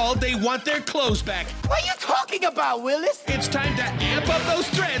 80s called, they want their clothes back. What are you talking about, Willis? It's time to amp up those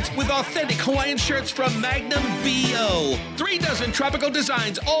threads with authentic Hawaiian shirts from Magnum B.O. 3 dozen tropical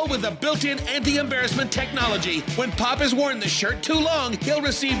designs, all with a built-in anti-embarrassment technology. When Pop has worn the shirt too long, he'll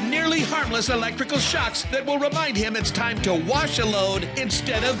receive nearly harmless electrical shocks that will remind him it's time to wash a load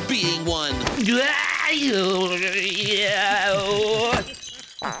instead of being one.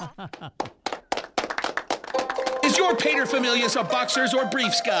 Is your paterfamilias a boxers or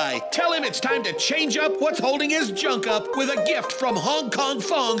briefs guy? Tell him it's time to change up what's holding his junk up with a gift from Hong Kong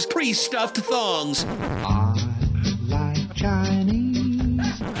Fong's pre-stuffed thongs.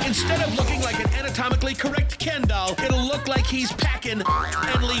 Instead of looking like an anatomically correct Ken doll, it'll look like he's packing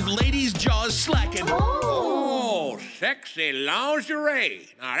and leave ladies' jaws slacking. Oh, sexy lingerie.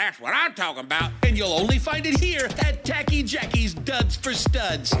 Now that's what I'm talking about. And you'll only find it here at Tacky Jackie's Duds for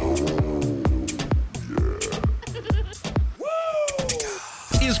Studs.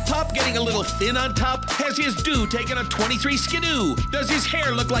 Is Pop getting a little thin on top? Has his do taken a 23 skidoo? Does his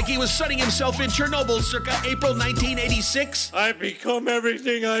hair look like he was sunning himself in Chernobyl circa April 1986? I've become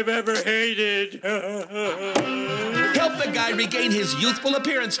everything I've ever hated. Help the guy regain his youthful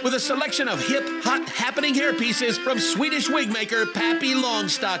appearance with a selection of hip, hot, happening hair pieces from Swedish wig maker Pappy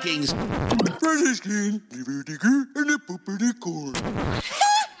Longstockings.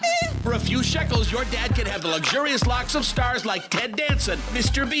 For a few shekels, your dad can have the luxurious locks of stars like Ted Danson,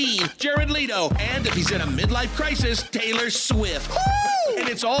 Mr. Bean, Jared Leto, and if he's in a midlife crisis, Taylor Swift. Woo! And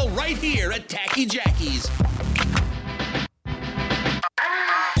it's all right here at Tacky Jackie's.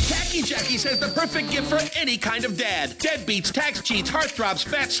 Tacky Jackie's has the perfect gift for any kind of dad. Deadbeats, tax cheats, heartthrobs,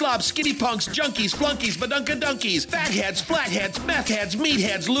 fat slobs, skinny punks, junkies, flunkies, badunkadunkies, fatheads, flatheads, meth heads,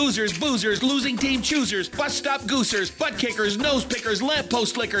 meatheads, losers, boozers, losing team choosers, bus stop goosers, butt kickers, nose pickers,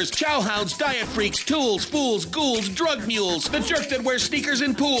 lamppost lickers, chowhounds, diet freaks, tools, fools, ghouls, drug mules, the jerk that wears sneakers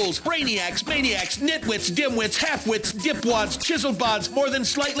in pools, brainiacs, maniacs, nitwits, dimwits, halfwits, dipwads, chiseled bods, more than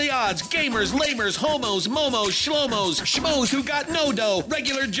slightly odds, gamers, lamers, homos, momos, shlomos, schmoes who got no dough,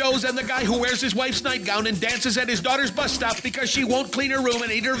 regular Joes, and the guy who wears his wife's nightgown and dances at his daughter's bus stop because she won't clean her room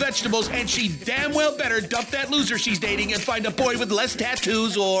and eat her vegetables, and she damn well better dump that loser she's dating and find a boy with less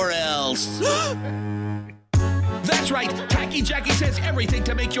tattoos or else. That's right, Tacky Jackie says everything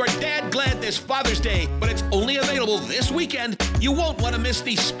to make your dad glad this Father's Day, but it's only available this weekend. You won't want to miss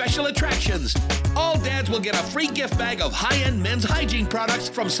these special attractions. All dads will get a free gift bag of high-end men's hygiene products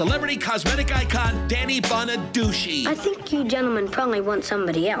from celebrity cosmetic icon Danny Bonaducci. I think you gentlemen probably want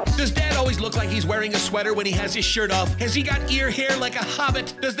somebody else. Does Dad always look like he's wearing a sweater when he has his shirt off? Has he got ear hair like a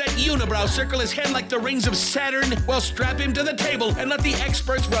hobbit? Does that unibrow circle his head like the rings of Saturn? Well, strap him to the table and let the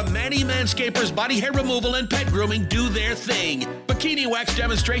experts from Manny Manscapers Body Hair Removal and Pet Grooming do their thing. Bikini wax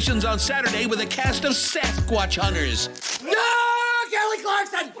demonstrations on Saturday with a cast of Sasquatch hunters. No! Kelly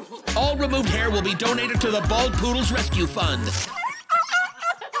Clarkson! All removed hair will be donated to the Bald Poodles Rescue Fund.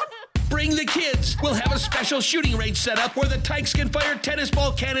 Bring the kids. We'll have a special shooting range set up where the tykes can fire tennis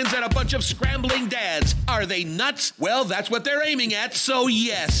ball cannons at a bunch of scrambling dads. Are they nuts? Well, that's what they're aiming at, so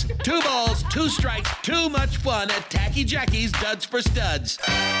yes. 2 balls, 2 strikes, too much fun at Tacky Jackie's Duds for Studs.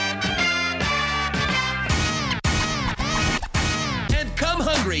 Come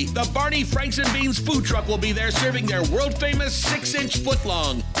hungry. The Barney Franks and Beans food truck will be there serving their world-famous 6-inch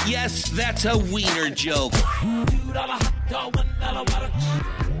footlong. Yes, that's a wiener joke.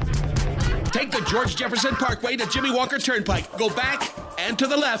 Take the George Jefferson Parkway to Jimmy Walker Turnpike. Go back and to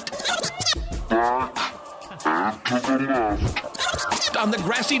the left. On the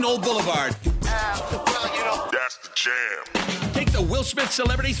grassy Knoll Boulevard. That's the jam. Take the Will Smith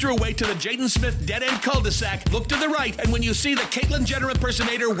Celebrity Thruway to the Jaden Smith dead-end cul-de-sac. Look to the right, and when you see the Caitlyn Jenner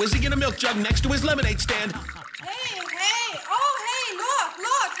impersonator whizzing in a milk jug next to his lemonade stand, Hey, oh, hey,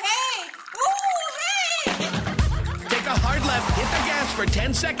 look, hey, ooh, hey. take a hard left, hit the gas for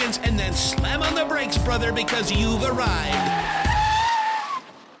 10 seconds, and then slam on the brakes, brother, because you've arrived.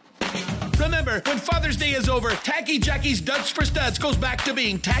 Remember, when Father's Day is over, Tacky Jackie's Duds for Studs goes back to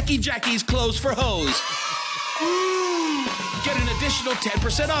being Tacky Jackie's Clothes for Hoes. Get an additional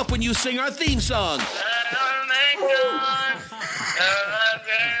 10% off when you sing our theme song.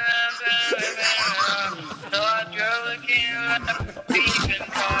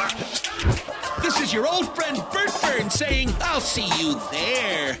 This is your old friend Bert Fern saying, I'll see you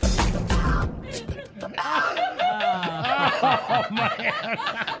there. Oh, man.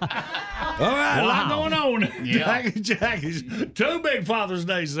 All right, a lot going on. Yeah. Jackie's 2 big Father's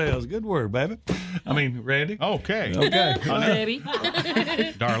Day sales. Good word, baby. I mean, Randy. Okay. Baby.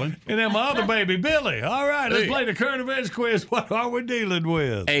 Darling. And then my other baby, Billy. All right, let's play the current events quiz. What are we dealing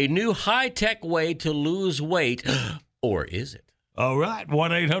with? A new high-tech way to lose weight, or is it? All right,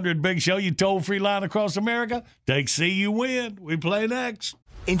 1-800-BIG-SHOW, you toll-free line across America. Take C, you win. We play next.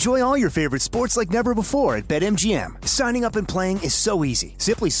 Enjoy all your favorite sports like never before at BetMGM. Signing up and playing is so easy.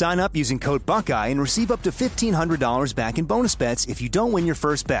 Simply sign up using code Buckeye and receive up to $1,500 back in bonus bets if you don't win your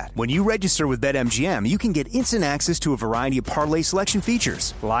first bet. When you register with BetMGM, you can get instant access to a variety of parlay selection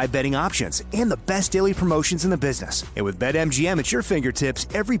features, live betting options, and the best daily promotions in the business. And with BetMGM at your fingertips,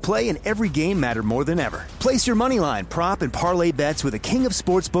 every play and every game matter more than ever. Place your moneyline, prop, and parlay bets with the king of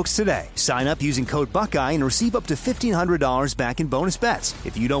sportsbooks today. Sign up using code Buckeye and receive up to $1,500 back in bonus bets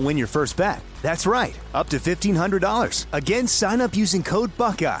if you don't win your first bet. That's right, up to $1,500. Again, sign up using code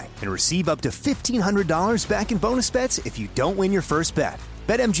Buckeye and receive up to $1,500 back in bonus bets if you don't win your first bet.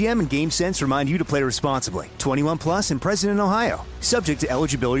 BetMGM and GameSense remind you to play responsibly. 21 plus and present in Ohio. Subject to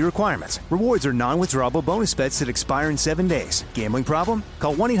eligibility requirements. Rewards are non-withdrawable bonus bets that expire in 7 days. Gambling problem?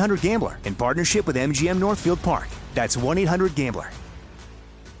 Call 1-800-GAMBLER in partnership with MGM Northfield Park. That's 1-800-GAMBLER.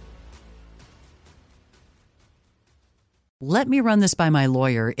 "Let me run this by my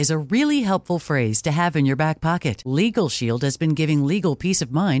lawyer" is a really helpful phrase to have in your back pocket. Legal Shield has been giving legal peace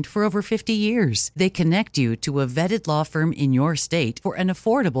of mind for over 50 years. They connect you to a vetted law firm in your state for an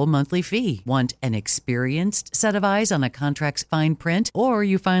affordable monthly fee. Want an experienced set of eyes on a contract's fine print? Or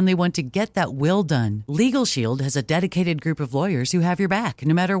you finally want to get that will done? Legal Shield has a dedicated group of lawyers who have your back,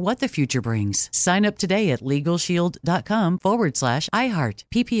 no matter what the future brings. Sign up today at LegalShield.com/iHeart.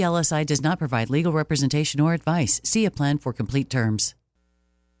 PPLSI does not provide legal representation or advice. See a plan for complete terms.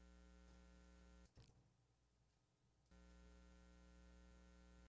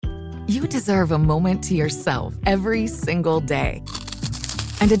 You deserve a moment to yourself every single day.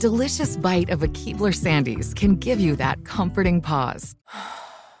 And a delicious bite of a Keebler Sandies can give you that comforting pause.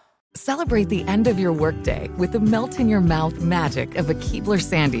 Celebrate the end of your workday with the melt-in-your-mouth magic of a Keebler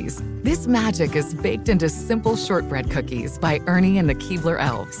Sandies. This magic is baked into simple shortbread cookies by Ernie and the Keebler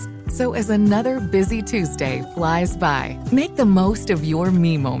Elves. So as another busy Tuesday flies by, make the most of your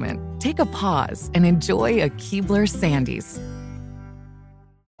me moment. Take a pause and enjoy a Keebler Sandies.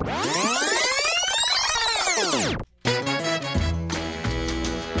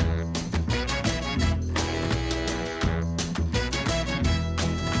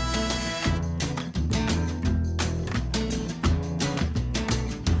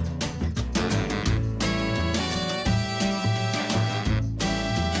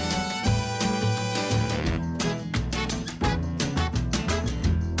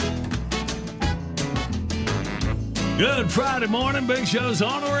 Good Friday morning. Big Show's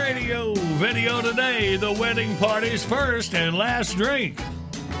on the radio. Video today, the wedding party's first and last drink.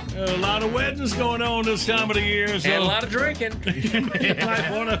 A lot of weddings going on this time of the year. So And a lot of drinking. You might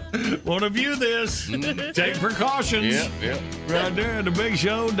want to view this. Take precautions. Yep. Right there at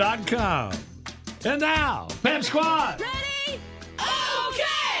thebigshow.com. And now, Pep Squad. Ready?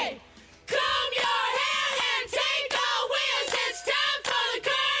 Okay! Comb your hair and take a whiz. It's time for the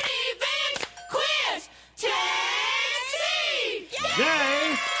current events quiz.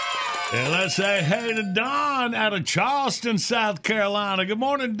 Yay! And let's say hey to Don out of Charleston, South Carolina. Good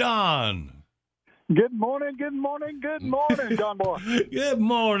morning, Don. Good morning, John Boy. Good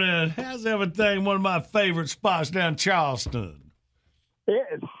morning. How's everything? One of my favorite spots down in Charleston. It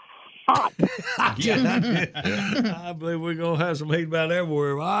is hot. I believe we're going to have some heat about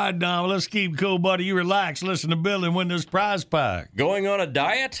everywhere. All right, Don, let's keep cool, buddy. You relax, listen to Billy, and win this prize pack. Going on a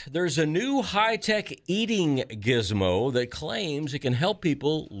diet? There's a new high-tech eating gizmo that claims it can help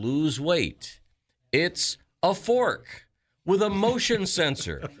people lose weight. It's a fork with a motion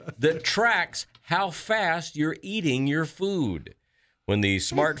sensor that tracks how fast you're eating your food. When the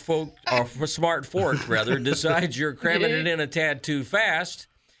smart fork decides you're cramming it in a tad too fast,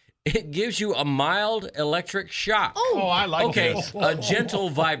 it gives you a mild electric shock. Oh, I like this. A gentle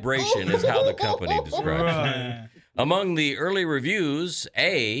vibration is how the company describes it. Among the early reviews,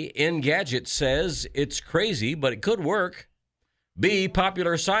 A, Engadget says it's crazy, but it could work. B,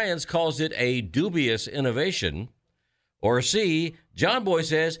 Popular Science calls it a dubious innovation. Or C, John Boy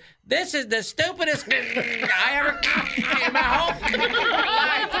says, this is the stupidest I ever in my whole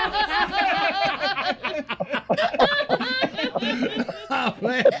life. Oh,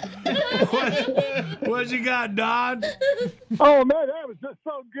 man. What you got, Don? Oh, man, that was just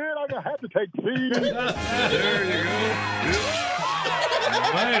so good. I'm going to have to take feed. There you go.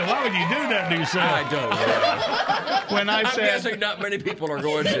 Man, why would you do that to yourself? I don't know. I'm guessing not many people are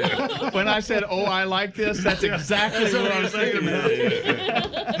going to. When I said, oh, I like this, that's exactly what I was thinking about.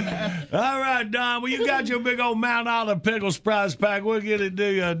 All right, Don. Well, you got your big old Mount Olive Pickles prize pack. We'll get it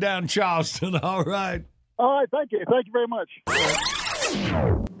to you down Charleston. All right. All right, thank you. Thank you very much.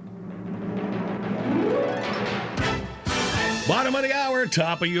 Bottom of the hour,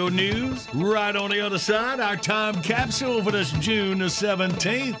 top of your news. Right on the other side, our time capsule for this June the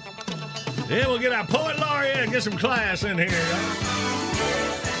 17th. Then we'll get our poet laureate and get some class in here.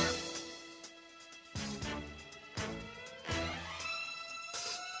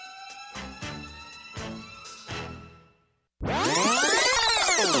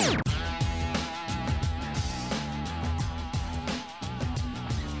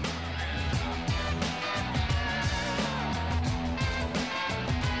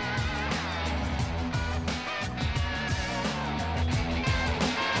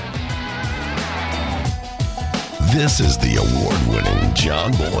 This is the award-winning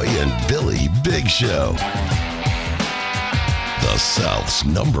John Boy and Billy Big Show. The South's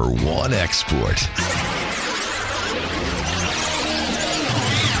 #1 export.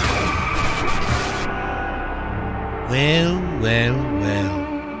 Well.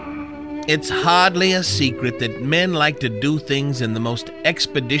 It's hardly a secret that men like to do things in the most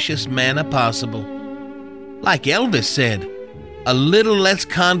expeditious manner possible. Like Elvis said, a little less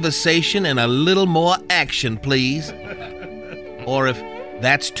conversation and a little more action, please. Or if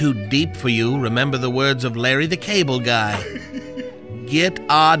that's too deep for you, remember the words of Larry the Cable Guy. Get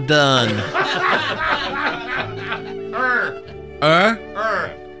done.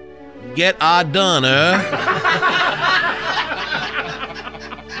 Get done,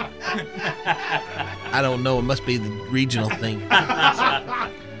 I don't know, it must be the regional thing.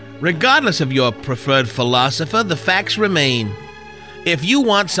 Regardless of your preferred philosopher, the facts remain. If you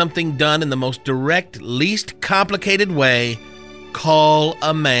want something done in the most direct, least complicated way, call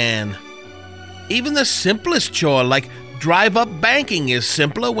a man. Even the simplest chore, like drive-up banking, is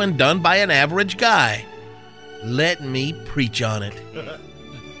simpler when done by an average guy. Let me preach on it.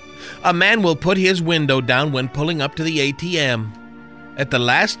 A man will put his window down when pulling up to the ATM. At the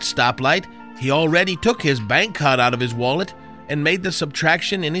last stoplight, he already took his bank card out of his wallet and made the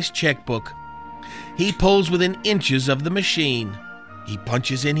subtraction in his checkbook. He pulls within inches of the machine. He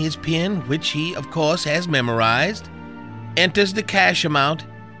punches in his PIN, which he, of course, has memorized, enters the cash amount,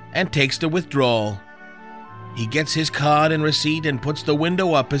 and takes the withdrawal. He gets his card and receipt and puts the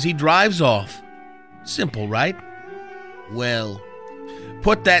window up as he drives off. Simple, right? Well,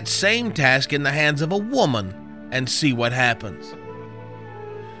 put that same task in the hands of a woman and see what happens.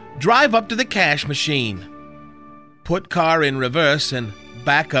 Drive up to the cash machine. Put car in reverse and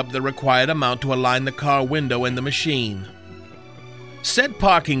back up the required amount to align the car window and the machine. Set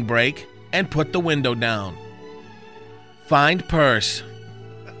parking brake and put the window down. Find purse.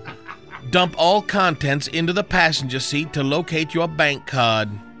 Dump all contents into the passenger seat to locate your bank card.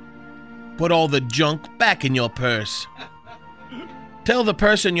 Put all the junk back in your purse. Tell the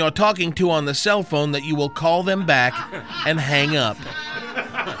person you're talking to on the cell phone that you will call them back and hang up.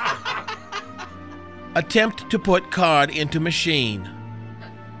 Attempt to put card into machine.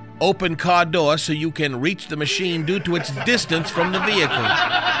 Open car door so you can reach the machine due to its distance from the vehicle.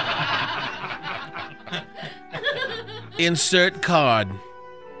 Insert card.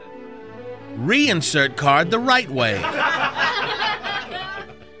 Reinsert card the right way.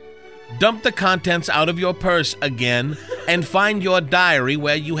 Dump the contents out of your purse again and find your diary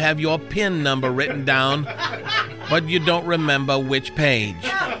where you have your PIN number written down but you don't remember which page.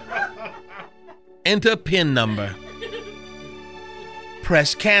 Enter PIN number.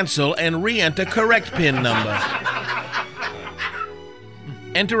 Press cancel and re-enter correct PIN number.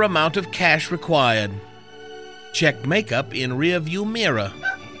 Enter amount of cash required. Check makeup in rear view mirror.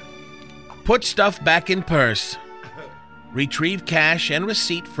 Put stuff back in purse. Retrieve cash and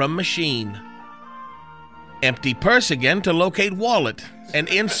receipt from machine. Empty purse again to locate wallet and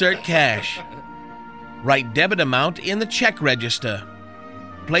insert cash. Write debit amount in the check register.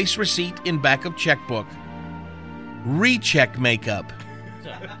 Place receipt in back of checkbook. Recheck makeup.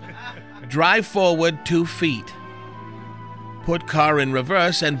 Drive forward 2 feet. Put car in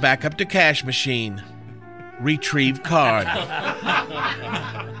reverse and back up to cash machine. Retrieve card.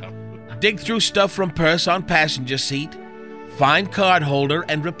 Dig through stuff from purse on passenger seat. Find card holder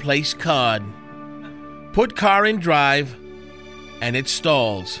and replace card. Put car in drive, and it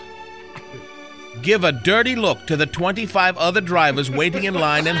stalls. Give a dirty look to the 25 other drivers waiting in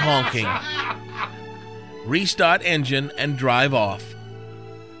line and honking. Restart engine and drive off.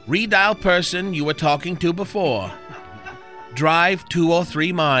 Redial person you were talking to before. Drive 2 or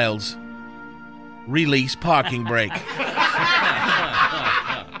 3 miles. Release parking brake.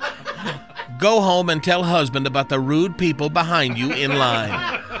 Go home and tell husband about the rude people behind you in line.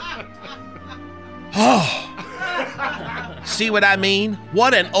 Oh, see what I mean?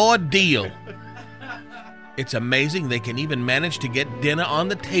 What an ordeal. It's amazing they can even manage to get dinner on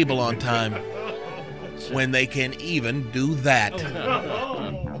the table on time when they can even do that.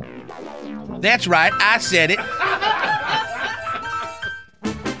 That's right, I said it.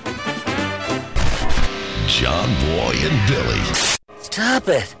 John Boy and Billy. Stop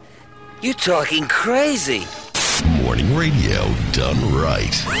it. You're talking crazy. Morning radio done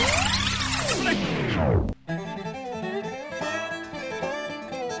right.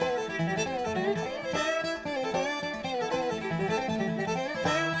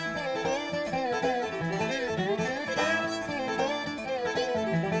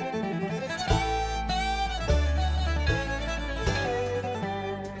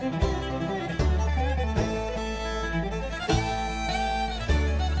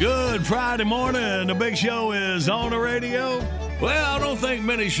 Good Friday morning. The Big Show is on the radio. Well, I don't think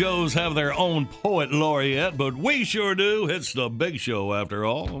many shows have their own poet laureate, but we sure do. It's the Big Show, after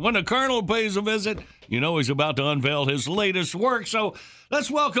all. When the Colonel pays a visit, you know he's about to unveil his latest work. So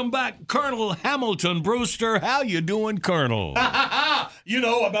let's welcome back Colonel Hamilton Brewster. How you doing, Colonel? You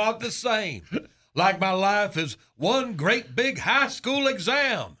know, about the same. Like my life is one great big high school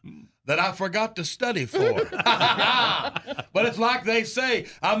exam that I forgot to study for. But it's like they say,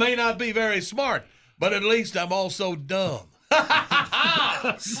 I may not be very smart, but at least I'm also dumb.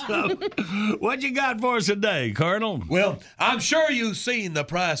 So, what you got for us today, Colonel? Well, I'm sure you've seen the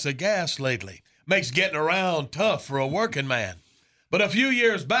price of gas lately. Makes getting around tough for a working man. But a few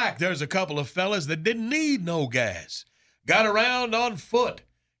years back, there's a couple of fellas that didn't need no gas. Got around on foot.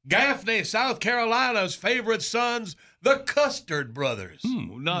 Gaffney, South Carolina's favorite sons, the Custard Brothers.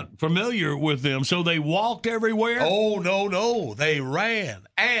 Not familiar with them. So they walked everywhere? Oh, no. They ran,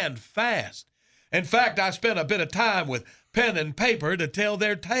 and fast. In fact, I spent a bit of time with pen and paper to tell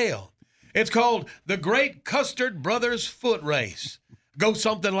their tale. It's called the Great Custard Brothers Foot Race. Goes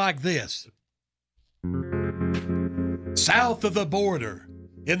something like this. South of the border,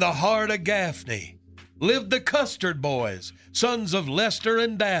 in the heart of Gaffney, lived the Custard Boys, sons of Lester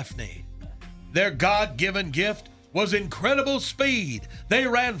and Daphne. Their God-given gift was incredible speed. They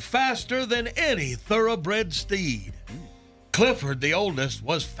ran faster than any thoroughbred steed. Clifford, the oldest,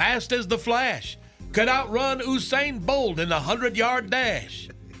 was fast as the Flash, could outrun Usain Bolt in the 100-yard dash.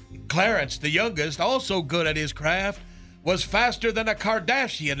 Clarence, the youngest, also good at his craft, was faster than a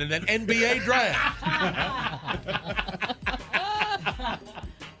Kardashian in an NBA draft.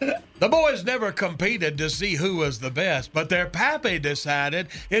 The boys never competed to see who was the best, but their pappy decided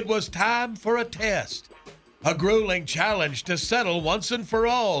it was time for a test. A grueling challenge to settle once and for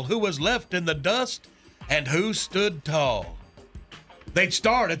all who was left in the dust and who stood tall. They'd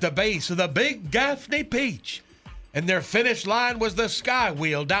start at the base of the big Gaffney Peach, and their finish line was the Sky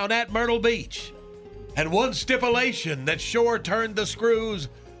Wheel down at Myrtle Beach. And one stipulation that sure turned the screws,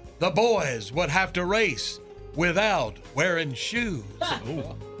 the boys would have to race without wearing shoes.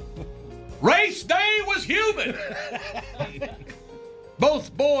 Race day was humid.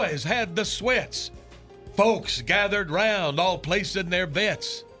 Both boys had the sweats. Folks gathered round, all placing their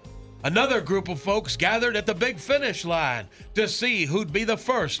bets. Another group of folks gathered at the big finish line to see who'd be the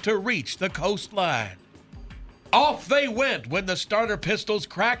first to reach the coastline. Off they went when the starter pistols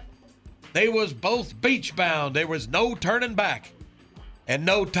cracked. They was both beach bound. There was no turning back. And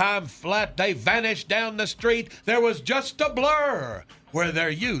no time flat, they vanished down the street. There was just a blur where there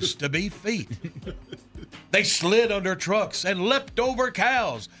used to be feet. They slid under trucks and leapt over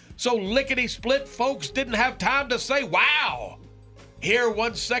cows, so lickety-split folks didn't have time to say, wow! Here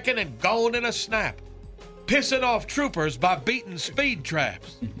 1 second and gone in a snap, pissing off troopers by beating speed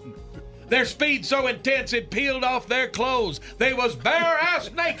traps. Their speed so intense it peeled off their clothes. They was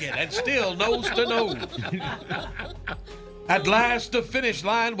bare-ass naked and still nose to nose. At last, the finish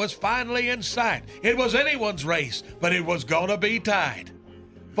line was finally in sight. It was anyone's race, but it was gonna be tight.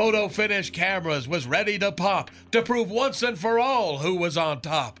 Photo finish cameras was ready to pop to prove once and for all who was on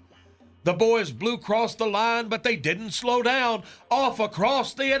top. The boys blew across the line, but they didn't slow down. Off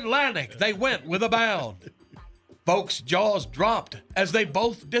across the Atlantic, they went with a bound. Folks' jaws dropped as they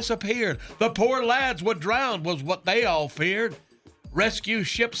both disappeared. The poor lads would drown was what they all feared. Rescue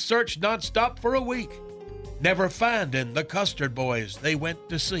ships searched nonstop for a week, never finding the Custard boys they went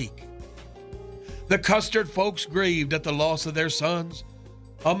to seek. The Custard folks grieved at the loss of their sons.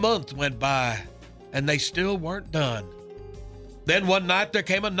 A month went by, and they still weren't done. Then one night there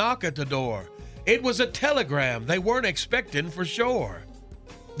came a knock at the door. It was a telegram they weren't expecting for sure.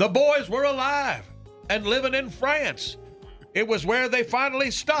 The boys were alive and living in France. It was where they finally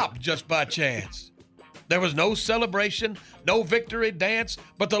stopped just by chance. There was no celebration, no victory dance,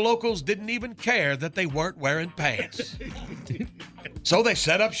 but the locals didn't even care that they weren't wearing pants. So they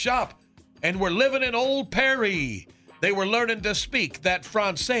set up shop and were living in old Paris. They were learning to speak that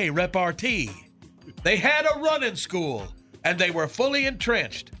Francais repartee. They had a running school, and they were fully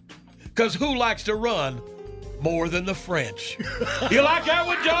entrenched. 'Cause who likes to run more than the French? You like that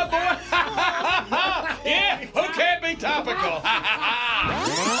one, John Boy? Yeah, who can't be topical?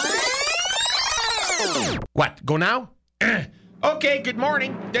 What, go now? Okay, good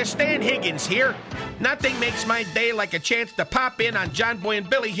morning. There's Stan Higgins here. Nothing makes my day like a chance to pop in on John Boy and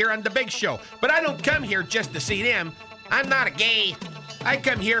Billy here on The Big Show. But I don't come here just to see them. I'm not a gay. I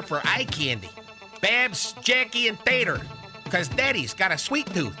come here for eye candy. Babs, Jackie, and Tater. 'Cause Daddy's got a sweet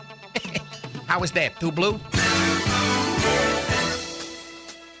tooth. How was that, too blue?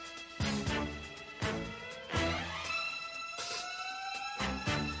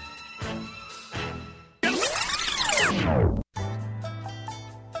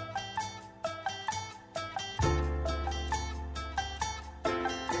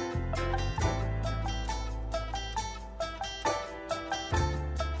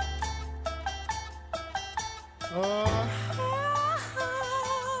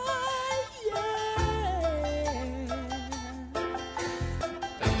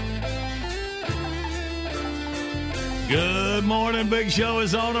 Good morning, Big Show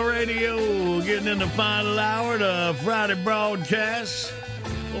is on the radio. Getting in the final hour to Friday broadcast.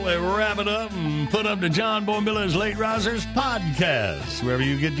 We'll wrap it up and put up to John Boy and Billy's Late Risers podcast, wherever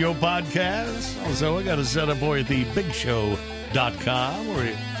you get your podcasts. Also, we got a set up for you at thebigshow.com, where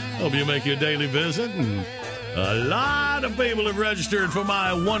we hope you make your daily visit. And a lot of people have registered for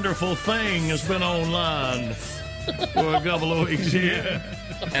my wonderful thing. It's been online for a couple of weeks here.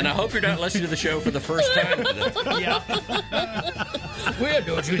 And I hope you're not listening to the show for the first time today. Yeah. Well,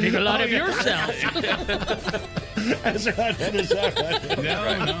 don't you think a lot of yourself? That's right. That is that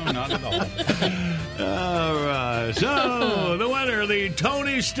right. No, not at all. All right. So, the winner, the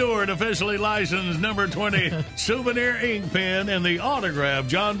Tony Stewart officially licensed number 20 souvenir ink pen and the autographed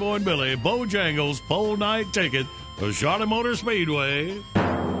John Boy and Billy Bojangles pole night ticket for Charlotte Motor Speedway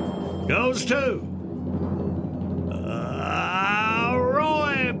goes to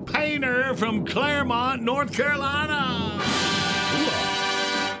Roy Painter from Claremont, North Carolina.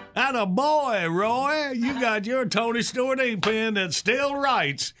 Atta boy, Roy. You got your Tony Stewart ink pen that still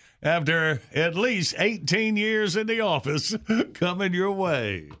writes after at least 18 years in the office coming your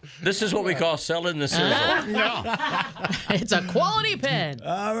way. This is what we call selling the sizzle. No. It's a quality pen.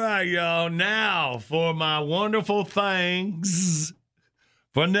 All right, y'all. Now for my wonderful things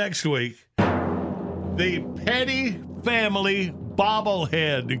for next week. The Petty Family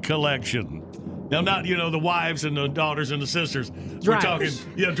Bobblehead Collection. Now, not, the wives and the daughters and the sisters. Drivers. We're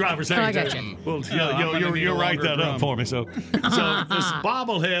talking, drivers. Oh, I got you. Well, you'll write that up for me. So this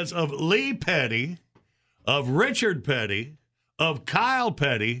bobbleheads of Lee Petty, of Richard Petty, of Kyle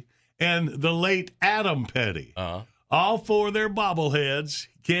Petty, and the late Adam Petty. All four of their bobbleheads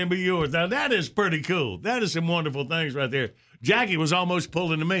can be yours. Now, that is pretty cool. That is some wonderful things right there. Jackie was almost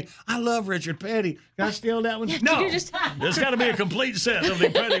pulling to me. I love Richard Petty. Can I steal that one? No. There's got to be a complete set of the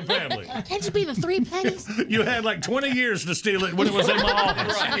Petty family. Can't it be the 3 pennies? You had like 20 years to steal it when it was in my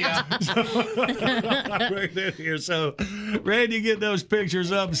office. Right, yeah. Right there, here. So, ready to get those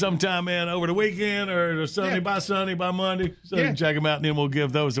pictures up sometime, man, over the weekend or Sunday by Monday. So you can check them out, and then we'll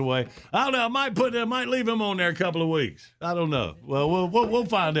give those away. I don't know. I might leave them on there a couple of weeks. I don't know. Well, we'll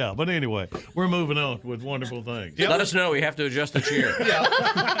find out. But anyway, we're moving on with wonderful things. Let us know. We have to adjust the chair.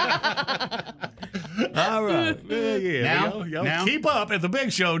 All right. Yeah. Now? Y'all Now? keep up at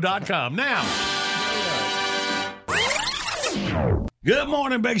thebigshow.com. Now. Good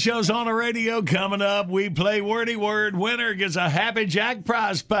morning, Big Show's on the radio. Coming up, we play Wordy Word. Winner gets a Happy Jack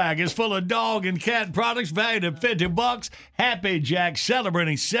prize pack. It's full of dog and cat products valued at $50. Happy Jack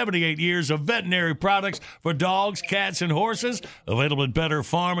celebrating 78 years of veterinary products for dogs, cats, and horses. Available at better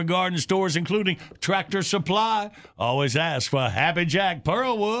farm and garden stores, including Tractor Supply. Always ask for Happy Jack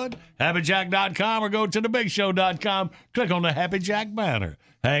Pearlwood. HappyJack.com or go to thebigshow.com. Click on the Happy Jack banner.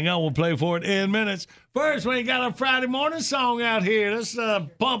 Hang on, we'll play for it in minutes. First, we got a Friday morning song out here. Let's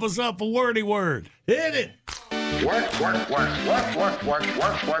pump us up for Wordy Word. Hit it. Work.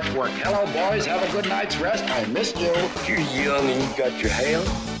 Hello, boys. Have a good night's rest. I missed you. You're young and you got your hair.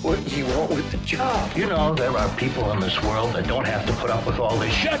 What do you want with the job? You know, there are people in this world that don't have to put up with all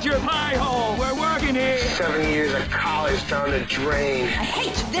this shit. Shut your pie hole. We're working here. 7 years of college down the drain. I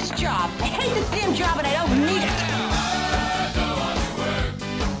hate this job. I hate this damn job and I don't need it.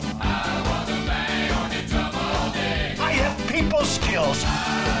 I have people skills.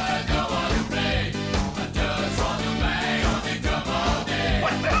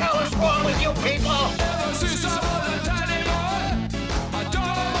 What the hell is wrong with you people?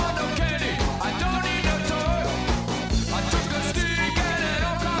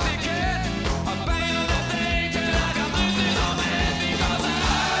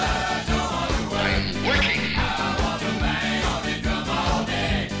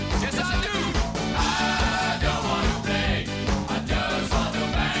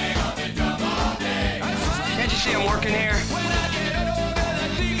 See, I'm working here.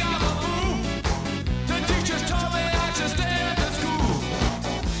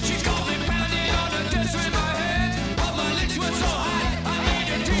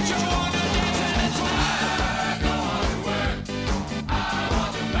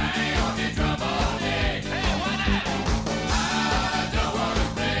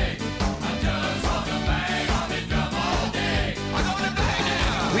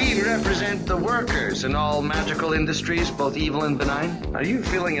 We represent the workers in all magical industries, both evil and benign. Are you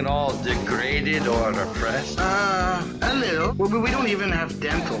feeling at all degraded or oppressed? A little. We don't even have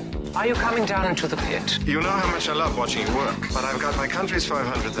dental. Are you coming down into the pit? You know how much I love watching you work, but I've got my country's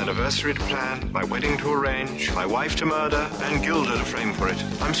 500th anniversary to plan, my wedding to arrange, my wife to murder, and Gilda to frame for it.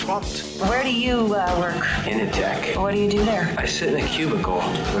 I'm swamped. Where do you work? Initech. What do you do there? I sit in a cubicle,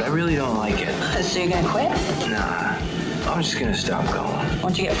 but I really don't like it. So you're gonna quit? Nah, I'm just gonna stop going.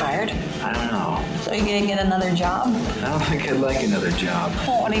 Won't you get fired? I don't know. So you're gonna get another job? I don't think I'd like another job.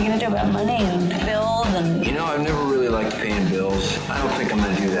 Well, what are you gonna do about money and bills and... You know, I've never really liked paying bills. I don't think I'm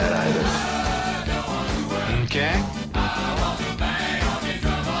gonna do that either. Okay.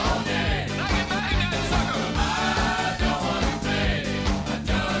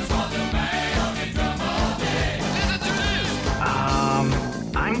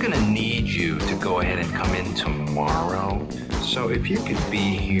 I'm gonna need you to go ahead and come in tomorrow. So if you could be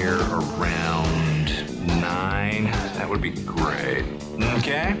here around 9, that would be great.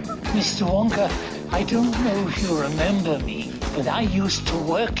 Okay? Mr. Wonka, I don't know if you remember me, but I used to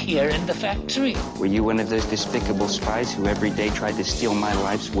work here in the factory. Were you one of those despicable spies who every day tried to steal my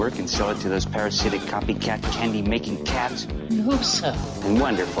life's work and sell it to those parasitic copycat candy-making cats? No, sir.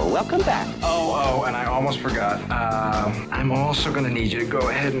 Wonderful. Welcome back. Oh, and I almost forgot. I'm also gonna need you to go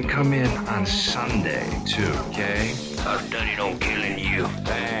ahead and come in on Sunday, too, okay? I studied on killing you.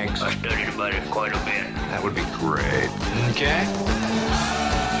 Thanks. I studied about it quite a bit. That would be great. Okay?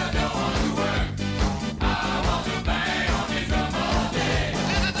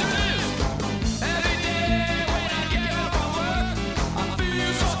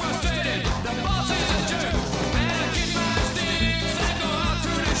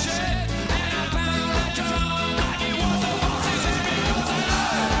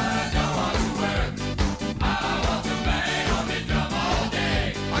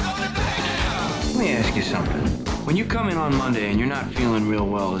 Let me ask you something. When you come in on Monday and you're not feeling real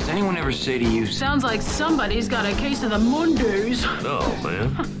well, does anyone ever say to you... Sounds like somebody's got a case of the Mondays. No,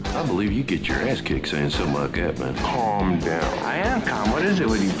 man. I believe you get your ass kicked saying something like that, man. Calm down. I am calm. What is it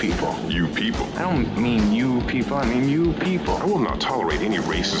with you people? You people. I don't mean you people. I mean you people. I will not tolerate any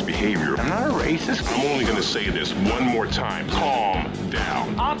racist behavior. I'm not a racist. I'm only going to say this one more time. Calm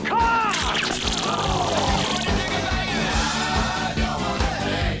down. I'm calm!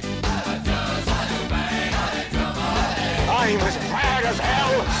 I'm as mad as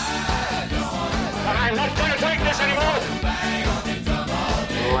hell, and I'm not going to take this anymore.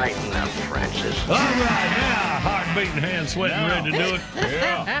 Lighten up, Francis. All right, now, heart beating, hands sweating, ready to do it.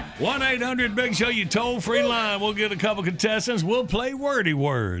 Yeah. 1-800-BIG-SHOW, you toll-free line. We'll get a couple contestants. We'll play Wordy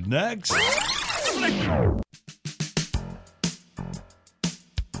Word next.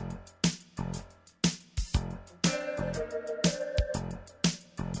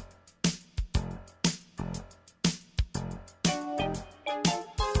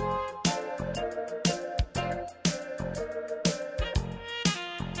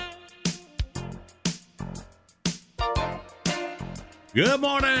 Good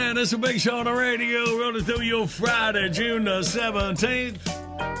morning. This is Big Show on the radio. Running through your Friday, June the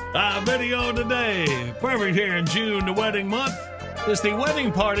 17th. Our video today. Perfect here in June, the wedding month. It's the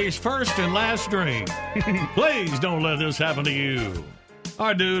wedding party's first and last drink. Please don't let this happen to you.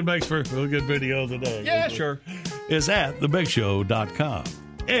 Our dude makes for a good video today. Yeah, sure. It's at thebigshow.com.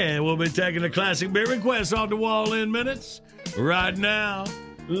 And we'll be taking the classic beer requests off the wall in minutes. Right now.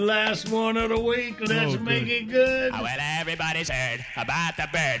 Last one of the week. Let's make it good. Well, everybody's heard about the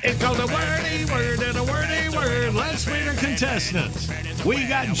bird. It's called a wordy word and a wordy word. Let's meet our contestants. We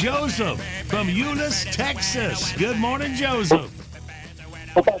got Joseph from Euless, Texas. Good morning, Joseph.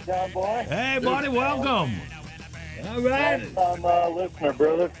 What's up, John boy? Hey, buddy, welcome. All right. First-time listener,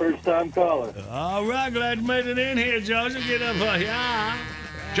 brother. First-time caller. All right, glad you made it in here, Joseph. Get up here.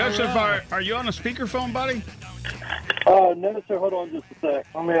 Joseph, are you on a speakerphone, buddy? No, sir. Hold on just a sec.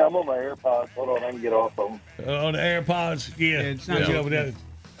 I'm on my AirPods. Hold on, I can get off of them. On the AirPods? Yeah. It's not over there.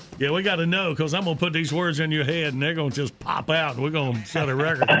 Yeah, we got to know because I'm going to put these words in your head and they're going to just pop out and we're going to set a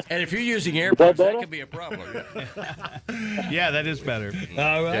record. And if you're using AirPods, that could be a problem. Yeah, that is better.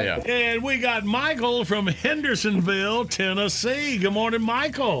 All right. Yeah. And we got Michael from Hendersonville, Tennessee. Good morning,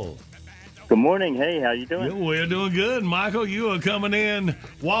 Michael. Good morning. Hey, how you doing? Yeah, we're doing good. Michael, you are coming in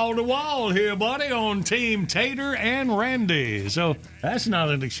wall to wall here, buddy, on Team Tater and Randy. So that's not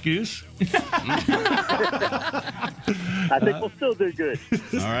an excuse. I think we'll still do good.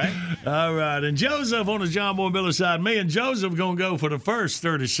 All right. All right. And Joseph on the John Boy and Billy side. Me and Joseph going to go for the first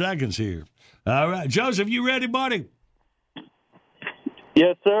 30 seconds here. All right. Joseph, you ready, buddy?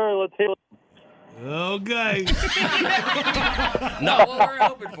 Yes, sir. Let's hear it. Okay. Not what we're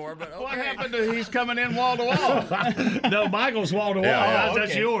hoping for, but okay. What happened to he's coming in wall to wall? No, Michael's wall to wall. Yeah,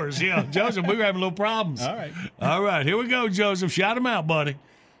 That's okay. yours. Yeah, Joseph, we were having little problems. All right. All right, here we go, Joseph. Shout him out, buddy.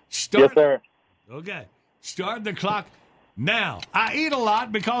 Yes, sir. Okay. Start the clock now. I eat a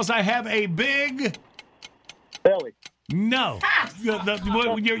lot because I have a big Belly. No.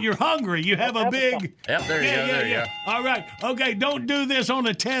 You're hungry. You have a big. Yep, there you go. There you go. All right. Okay, don't do this on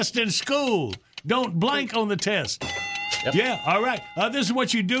a test in school. Don't blank on the test. Yep. Yeah, all right. This is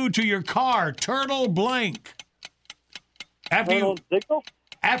what you do to your car. Turtle blank. After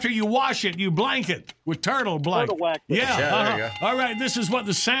you wash it, you blank it with turtle blank. Turtle wax it. Yeah. there you go. All right, this is what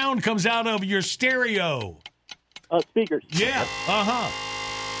the sound comes out of your stereo. Speakers. Yeah. All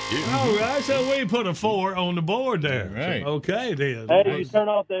right, so we put a 4 on the board there. Right. Okay, then. Hey, you turn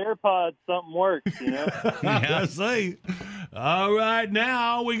off the AirPods, something works, you know? I see. All right,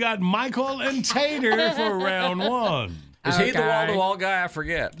 now we got Michael and Tater for round 1. Is he the wall-to-wall guy? I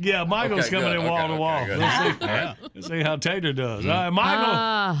forget. Yeah, Michael's Okay, coming good. in wall-to-wall. Okay, Let's see how Tater does. All right,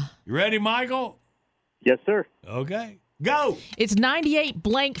 Michael. You ready, Michael? Yes, sir. Okay. Go. It's 98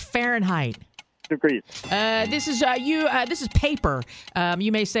 blank Fahrenheit. Degrees. This is This is paper.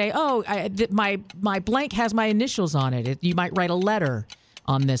 You may say, "Oh, my blank has my initials on it." You might write a letter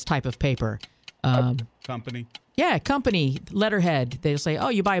on this type of paper. Company. Yeah, company letterhead. They'll say, "Oh,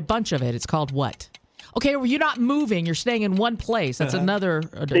 you buy a bunch of it. It's called what?" Okay, well, you're not moving. You're staying in one place. That's another.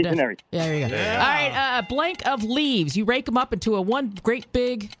 Stationary. Yeah, there you go. Yeah. All right, blank of leaves. You rake them up into a one great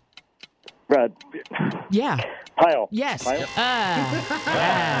big. Yeah. Pile. Yes. Pile.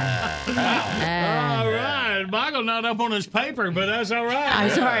 All right. Michael not up on his paper, but that's all right. I'm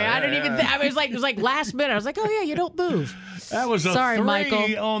sorry. I didn't even. It was like last minute. I was like, "Oh yeah, you don't move." That was a Sorry, 3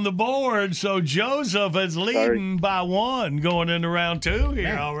 Michael. on the board, so Joseph is leading by 1 going into round 2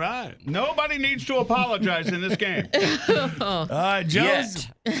 here. All right. Nobody needs to apologize in this game. All right,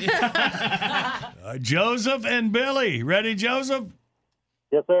 Joseph. Joseph and Billy. Ready, Joseph?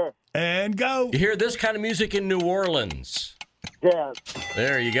 Yes, sir. And go. You hear this kind of music in New Orleans. Jazz.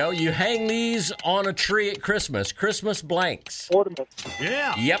 There you go. You hang these on a tree at Christmas. Christmas blanks. Ornaments.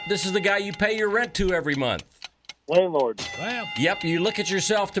 Yeah. Yep, this is the guy you pay your rent to every month. Landlord. Well, Yep, you look at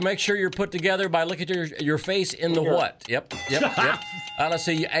yourself to make sure you're put together by looking at your face in the what? Yep. Let's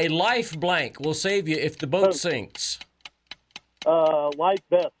see. A life blank will save you if the boat sinks. Life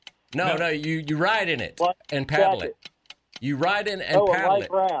vest. No, you ride in it Life and paddle jacket. it. You ride in and Oh, a paddle life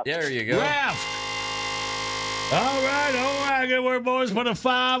it. raft. There you go. Raft. All right. Good work, boys. Put a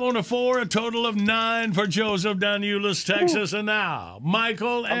 5 on a 4, a total of 9 for Joseph down Euless, Texas. And now,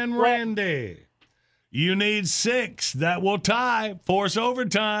 Michael and Randy. You need 6. That will tie. Force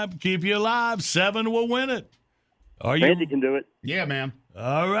overtime. Keep you alive. 7 will win it. Are you? Randy can do it. Yeah, man.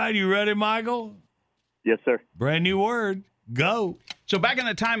 All right. You ready, Michael? Yes, sir. Brand new word. Go. So back in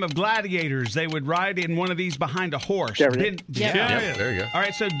the time of gladiators, they would ride in one of these behind a horse. Chariot. Yep, there you go. All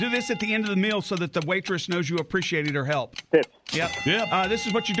right, so do this at the end of the meal so that the waitress knows you appreciated her help. Tips. Yep. Yep. This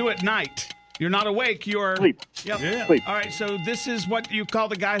is what you do at night. You're not awake. You're Sleep. Yep. Yeah. Sleep. All right, so this is what you call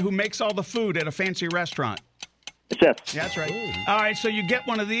the guy who makes all the food at a fancy restaurant. Chef. Yeah, that's right. All right, so you get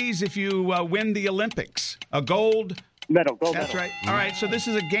one of these if you win the Olympics. A gold. Medal. Gold That's medal. right. All right, so this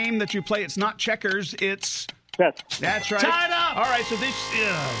is a game that you play. It's not checkers. It's Chess. that's right. Tied up. All right, so this.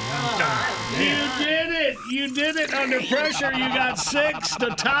 You did it. You did it under pressure. You got 6 to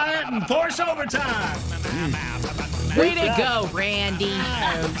tie it and force overtime. Way to go, Randy.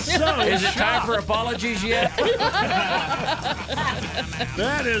 Is it time for apologies yet?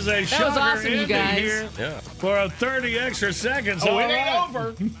 That is a was shocker awesome, you ending guys. here Yeah. for a 30 extra seconds. Oh, All it right. ain't over.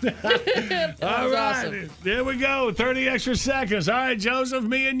 All was right. awesome. There we go. 30 extra seconds. All right, Joseph,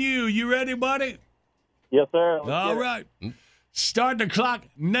 me and you. You ready, buddy? Yes, sir. Let's All get it. right. Start the clock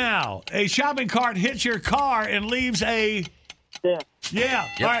now. A shopping cart hits your car and leaves a... Tent. Yeah.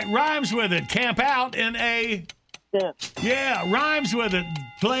 Yep. All right. Rhymes with it. Camp out in a... Tent. Yeah. Rhymes with it.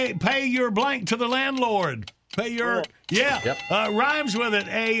 Pay your blank to the landlord. Pay your... Yeah. Yep. Rhymes with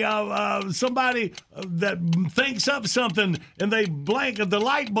it. Somebody that thinks up something and they blank the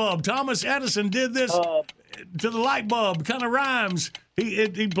light bulb. Thomas Edison did this to the light bulb. Kind of rhymes.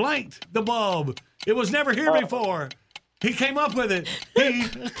 He blanked the bulb. It was never here before. He came up with it. He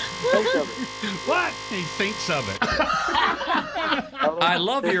what? He thinks of it. I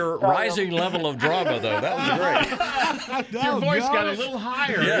love your rising level of drama, though. That was great. Your voice got a it. little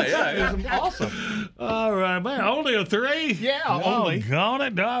higher. Yeah. It was awesome. All right, man. Only a 3? Yeah, oh, only. Got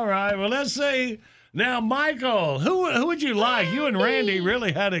it. All right. Well, let's see. Now, Michael, who would you like? You and Randy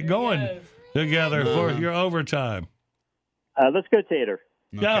really had it going together for your overtime. Let's go Tater.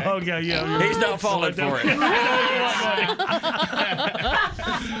 Okay, yeah. He's not falling for it.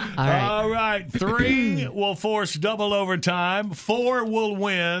 All right. 3 will force double overtime. 4 will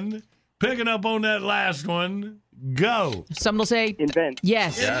win. Picking up on that last one. Go. Some will say Invent.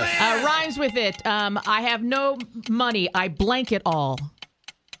 yes. Yes. Rhymes with it. I have no money. I blank it all.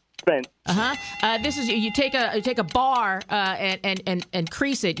 Spent. This is you take a bar and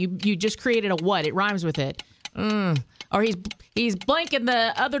crease it. You just created a what? It rhymes with it. Or he's blanking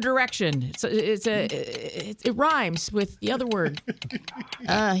the other direction. It rhymes with the other word.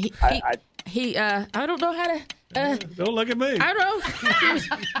 I don't know how to. Don't look at me. I don't know.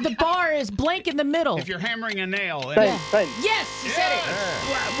 The bar is blank in the middle. If you're hammering a nail. Yes, you said it.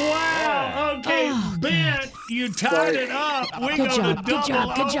 Wow. Okay, Ben, you tied it up. We Good go job, to good double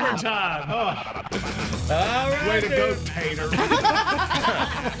job, good job. overtime. All right. Way to go, then. Tater. All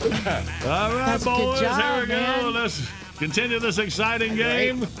right, That's a good boys. job, Here we go. man. Let's continue this exciting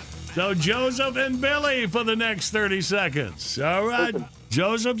game. So, Joseph and Billy for the next 30 seconds. All right.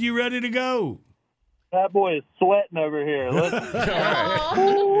 Joseph, you ready to go? That boy is sweating over here. Let's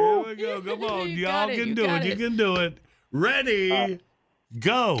Here we go. Come on. Y'all it, can you do got it. You it. can do it. Ready,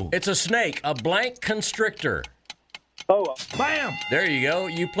 go. It's a snake, a blank constrictor. Oh, Bam. There you go.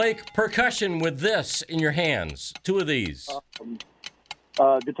 You play percussion with this in your hands. 2 of these.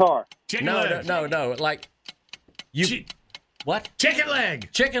 guitar. Chicken No. leg. Like you. What? Chicken leg.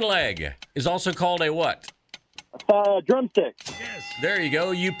 Chicken leg is also called a what? Drumstick. Yes. There you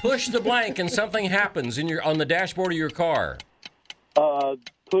go. You push the blank and something happens on the dashboard of your car.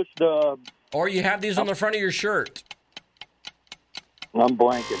 Push the. Or you have these on the front of your shirt. I'm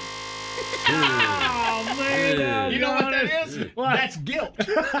blanking. Oh, man. You know what that is? That's guilt.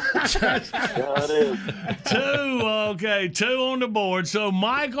 Yeah, it is. 2. Okay, 2 on the board. So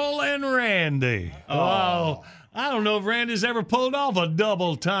Michael and Randy. Oh, I don't know if Randy's ever pulled off a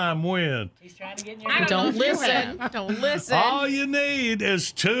double time win. Don't listen. Don't listen. All you need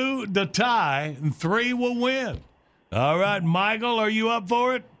is 2 to tie, and 3 will win. All right, Michael, are you up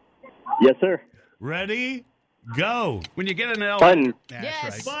for it? Yes, sir. Ready? Go. When you get in an elevator. Button. That's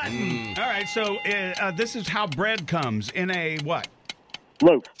Yes. right. Button. All right, so this is how bread comes in a what?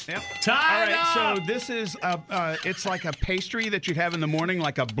 Loaf. Yep. Tie All it right, up. so this is it's like a pastry that you'd have in the morning,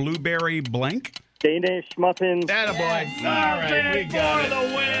 like a blueberry blank. Danish muffins. Attaboy. Yes. All right, we got For it. the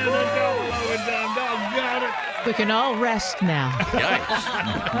win. Got it. We can all rest now.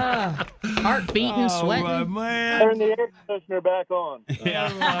 Heart beating, sweating. All right, man. Turn the air conditioner back on.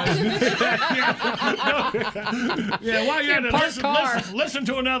 Yeah, while you're at it, listen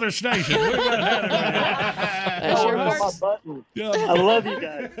to another station. We're gonna have it. That's your Oh, heart. my button. Yeah. I love you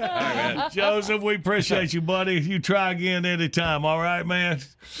guys. All right, Joseph, we appreciate you, buddy. You try again anytime, all right, man?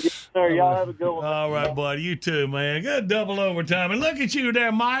 Yes, sir. Y'all have a good one. All right, buddy. You too, man. Good double overtime. And look at you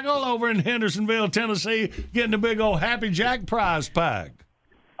there, Michael, over in Hendersonville, Tennessee, getting the big old Happy Jack prize pack.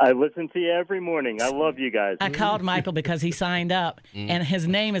 I listen to you every morning. I love you guys. I called Michael because he signed up, and his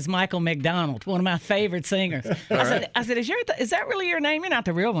name is Michael McDonald, one of my favorite singers. I said, is that really your name? You're not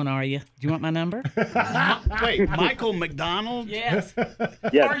the real one, are you? Do you want my number? Wait, Michael McDonald? Yes.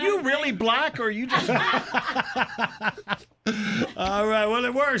 Yes. Are you really black, or are you just? All right. Well,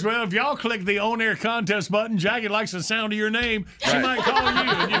 it works. Well, if y'all click the on-air contest button, Jackie likes the sound of your name. She might call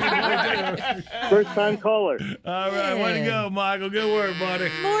you. And you can go too. First time caller. All right. Way to go, Michael. Good work, buddy.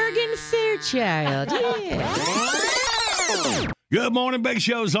 Morgan Fairchild. Yeah. Good morning, Big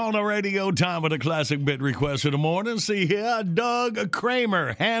Show's on the radio. Time with a classic bit request of the morning. See here, Doug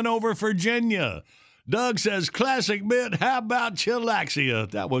Kramer, Hanover, Virginia. Doug says, classic bit, how about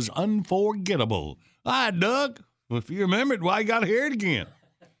chillaxia? That was unforgettable. All right, Doug. Well, if you remember it, why you got to hear it again?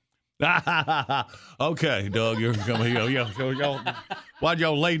 Okay, Doug, you're coming here. Why'd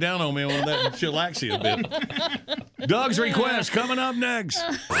y'all lay down on me on that chillaxia bit? Doug's request coming up next.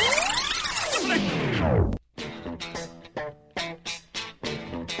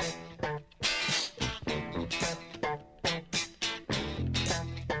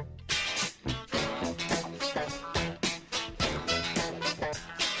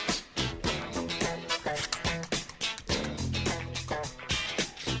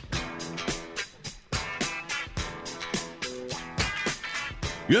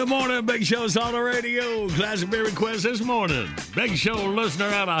 Good morning, Big Show's on the radio. Classic beer request this morning. Big Show listener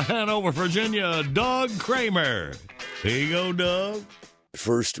out of Hanover, Virginia, Doug Kramer. Here you go, Doug. At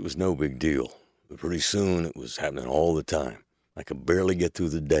first, it was no big deal, but pretty soon it was happening all the time. I could barely get through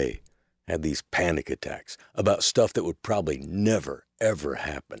the day. Had these panic attacks about stuff that would probably never, ever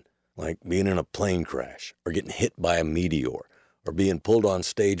happen, like being in a plane crash or getting hit by a meteor, or being pulled on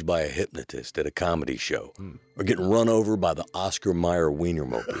stage by a hypnotist at a comedy show, or getting run over by the Oscar Mayer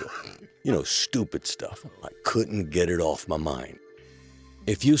Wienermobile. You know, stupid stuff. I couldn't get it off my mind.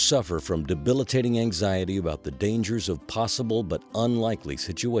 If you suffer from debilitating anxiety about the dangers of possible but unlikely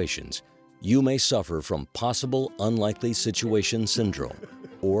situations, you may suffer from Possible Unlikely Situation Syndrome,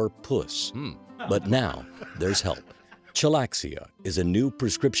 or PUS. But now, there's help. Chillaxia is a new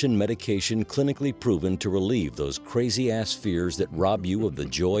prescription medication clinically proven to relieve those crazy-ass fears that rob you of the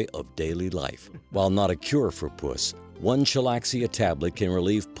joy of daily life. While not a cure for PUS, one Chillaxia tablet can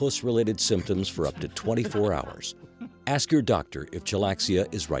relieve PUS-related symptoms for up to 24 hours. Ask your doctor if Chillaxia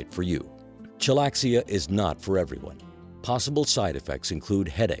is right for you. Chillaxia is not for everyone. Possible side effects include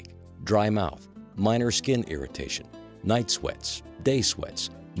headache, dry mouth, minor skin irritation, night sweats, day sweats,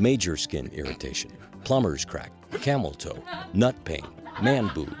 major skin irritation, plumber's crack, camel toe, nut pain, man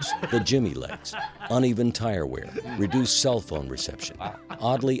boobs, the Jimmy legs, uneven tire wear, reduced cell phone reception,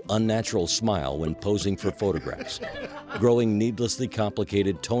 oddly unnatural smile when posing for photographs, growing needlessly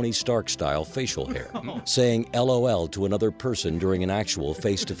complicated Tony Stark-style facial hair, saying LOL to another person during an actual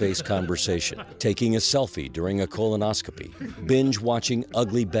face-to-face conversation, taking a selfie during a colonoscopy, binge-watching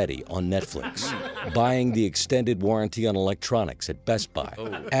Ugly Betty on Netflix, buying the extended warranty on electronics at Best Buy,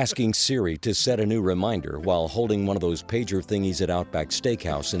 asking Siri to set a new reminder while holding one of those pager thingies at Outback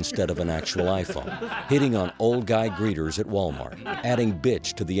Steakhouse instead of an actual iPhone, hitting on old guy greeters at Walmart, adding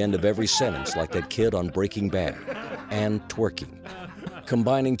bitch to the end of every sentence like that kid on Breaking Bad, and twerking.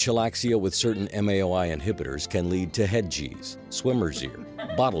 Combining Chillaxia with certain MAOI inhibitors can lead to head cheese, swimmer's ear,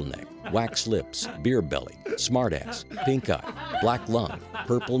 bottleneck, wax lips, beer belly, smartass, pink eye, black lung,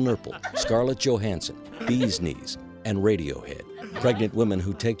 purple nurple, Scarlett Johansson, bee's knees, and Radiohead. Pregnant women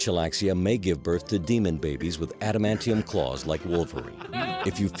who take Chillaxia may give birth to demon babies with adamantium claws like Wolverine.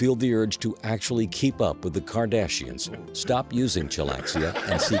 If you feel the urge to actually keep up with the Kardashians, stop using Chillaxia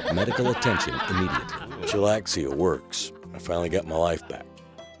and seek medical attention immediately. Chillaxia works. I finally got my life back.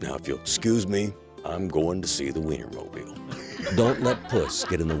 Now, if you'll excuse me, I'm going to see the Wienermobile. Don't let puss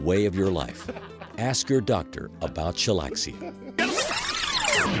get in the way of your life. Ask your doctor about Chillaxia.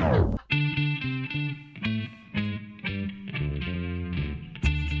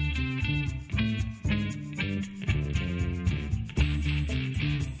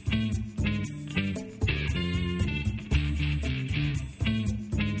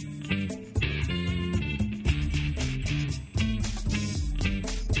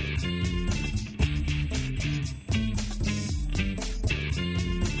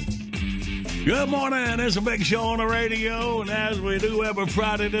 Good morning. It's a big show on the radio, and as we do every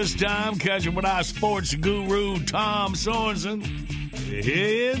Friday this time, catching with our sports guru, Tom Sorensen. Here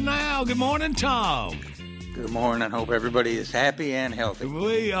he is now. Good morning, Tom. Good morning. Hope everybody is happy and healthy.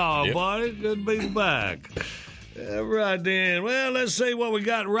 We are, buddy. Good to be back. All right, then. Well, let's see what we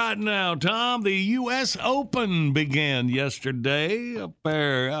got right now, Tom. The U.S. Open began yesterday up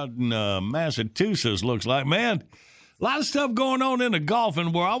there out in Massachusetts, looks like. Man, a lot of stuff going on in the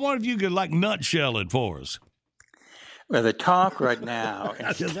golfing world. I wonder if you could, like, nutshell it for us. Well, the talk right now.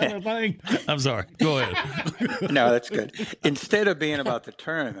 Is that a thing? I'm sorry. Go ahead. No, that's good. Instead of being about the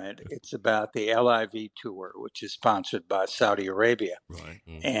tournament, it's about the LIV Tour, which is sponsored by Saudi Arabia. Right.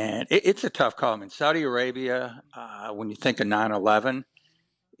 And it's a tough call. I mean, Saudi Arabia, when you think of 9/11,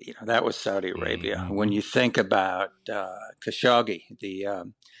 that was Saudi Arabia. When you think about Khashoggi,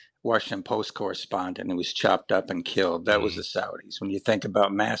 the Washington Post correspondent who was chopped up and killed, that was the Saudis. When you think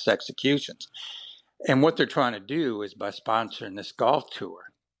about mass executions. And what they're trying to do is by sponsoring this golf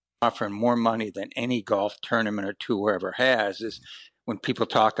tour, offering more money than any golf tournament or tour ever has, is when people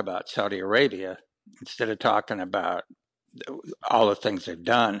talk about Saudi Arabia, instead of talking about all the things they've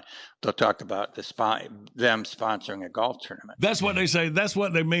done, they'll talk about them sponsoring a golf tournament. That's what they say. That's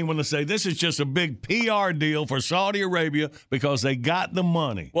what they mean when they say this is just a big PR deal for Saudi Arabia because they got the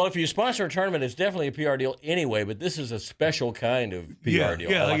money. Well, if you sponsor a tournament, it's definitely a PR deal anyway, but this is a special kind of PR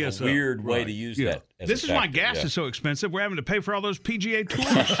deal. Yeah, like I guess a weird so. way Right. to use Yeah. that. As This a is why factor. gas is so expensive. We're having to pay for all those PGA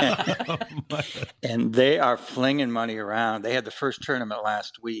tours. And they are flinging money around. They had the first tournament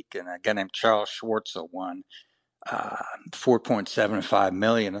last week, and a guy named Charles Schwartzel won $4.75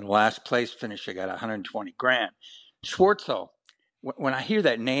 million, and the last place finisher got $120,000. Schwartzel, when I hear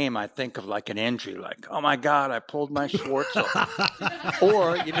that name, I think of like an injury, like, oh my God, I pulled my Schwartzel.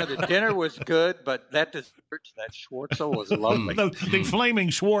 Or, the dinner was good, but that dessert, that Schwartzel was lovely. The flaming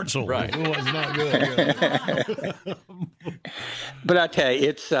Schwartzel was not good. But I tell you,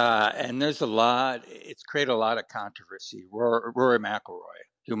 it's and there's it's created a lot of controversy. Rory McIlroy,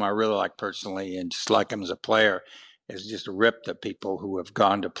 whom I really like personally and just like him as a player, has just ripped the people who have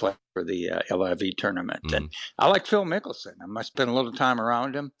gone to play for the LIV tournament. And I like Phil Mickelson. I must spend a little time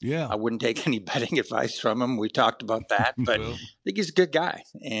around him. Yeah. I wouldn't take any betting advice from him. We talked about that, but I think he's a good guy.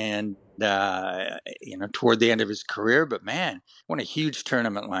 And, toward the end of his career, but man, won a huge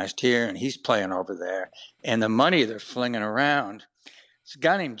tournament last year and he's playing over there. And the money they're flinging around, it's a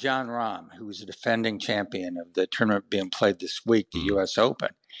guy named John Rahm, who's a defending champion of the tournament being played this week, the U.S. Open.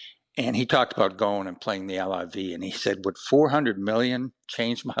 And he talked about going and playing the LIV, and he said, would $400 million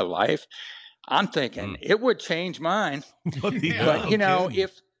change my life? I'm thinking it would change mine. But,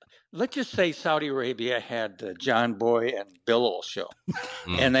 if let's just say Saudi Arabia had the John Boy and Bill show,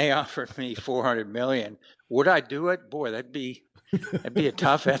 and they offered me $400 million, would I do it? Boy, that'd be a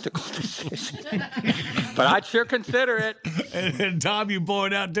tough ethical decision. But I'd sure consider it. And Tom, you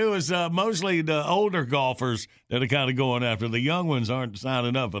pointed out, too, is mostly the older golfers that are kind of going after. The young ones aren't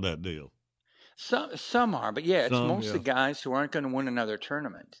signing up for that deal. Some are, but it's mostly guys who aren't going to win another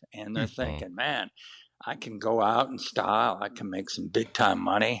tournament. And they're thinking, man, I can go out in style. I can make some big-time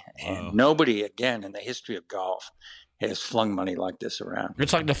money. And nobody, again, in the history of golf has flung money like this around.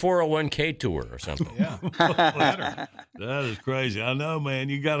 It's like the 401k tour or something. That is crazy. I know, man.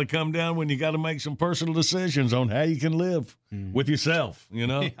 You got to come down when you got to make some personal decisions on how you can live with yourself,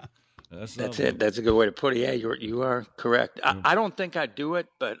 That's it. That's a good way to put it. Yeah, you are correct. I don't think I'd do it,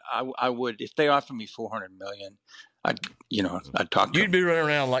 but I would. If they offered me $400 million, I'd talk to You'd be running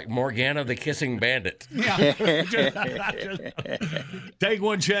around like Morgana the Kissing Bandit. Just take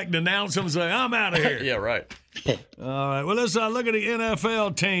one check, denounce them, say, I'm out of here. Yeah, right. All right. Well, let's look at the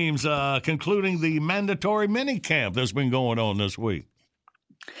NFL teams concluding the mandatory minicamp that's been going on this week.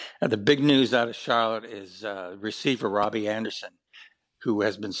 The big news out of Charlotte is receiver Robbie Anderson, who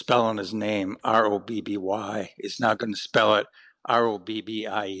has been spelling his name Robby, is now going to spell it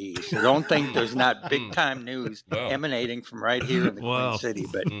Robbie. So don't think there's not big-time news emanating from right here in the Queen City.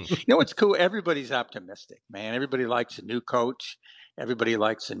 But what's cool? Everybody's optimistic, man. Everybody likes a new coach. Everybody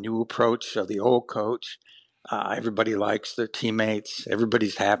likes a new approach of the old coach. Everybody likes their teammates.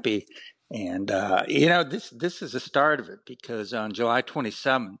 Everybody's happy. And, this is the start of it because on July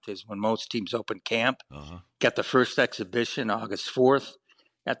 27th is when most teams open camp. Got the first exhibition August 4th.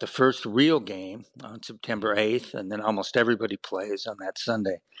 At the first real game on September 8th, and then almost everybody plays on that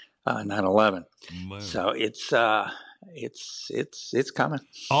Sunday, 9/11. So it's coming.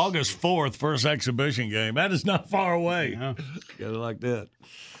 August 4th, first exhibition game. That is not far away. Got it like that.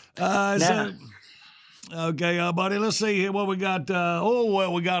 Okay, buddy. Let's see here what we got.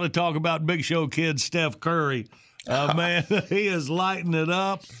 We got to talk about Big Show kid Steph Curry. Man, he is lighting it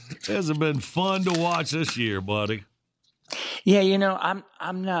up. This has been fun to watch this year, buddy. Yeah,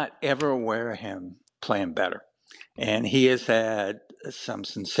 I'm not ever aware of him playing better. And he has had some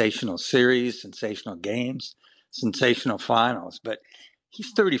sensational series, sensational games, sensational finals. But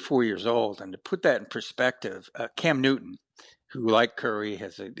he's 34 years old. And to put that in perspective, Cam Newton, who, like Curry,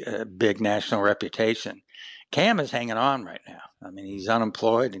 has a big national reputation, Cam is hanging on right now. I mean, he's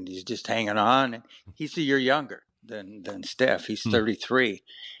unemployed and he's just hanging on. And he's a year younger than Steph. He's 33.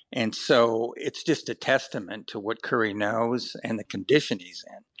 And so it's just a testament to what Curry knows and the condition he's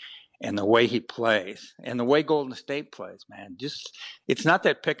in and the way he plays and the way Golden State plays, man. It's not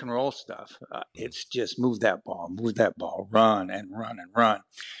that pick and roll stuff. It's just move that ball, run and run and run.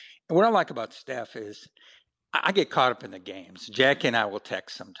 And what I like about Steph is I get caught up in the games. Jackie and I will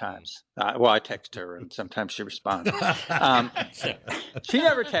text sometimes. I text her, and sometimes she responds. She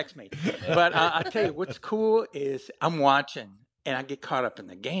never texts me. But I tell you, what's cool is I'm watching, and I get caught up in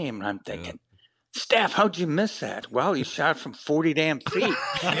the game, and I'm thinking, Steph, how'd you miss that? Well, you shot from 40 damn feet.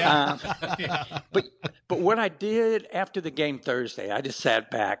 But what I did after the game Thursday, I just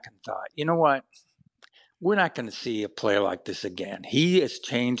sat back and thought, you know what? We're not going to see a player like this again. He has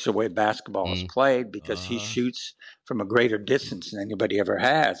changed the way basketball is played because he shoots from a greater distance than anybody ever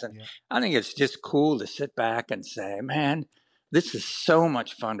has. And I think it's just cool to sit back and say, man, this is so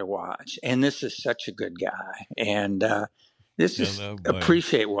much fun to watch. And this is such a good guy. And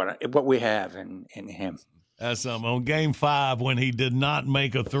appreciate what we have in him. That's on Game 5 when he did not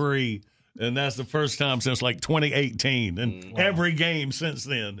make a three. And that's the first time since like 2018, and every game since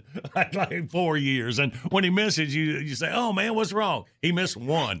then, like 4 years. And when he misses, you say, "Oh man, what's wrong?" He missed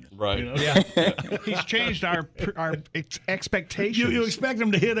one, right? Yeah, he's changed our expectations. You expect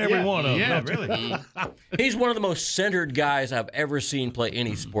him to hit every one of them. Yeah, really. He's one of the most centered guys I've ever seen play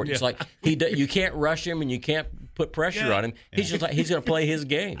any sport. It's like you can't rush him and you can't put pressure on him. He's just like he's going to play his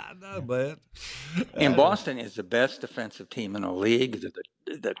game. I know, man. And Boston is the best defensive team in the league.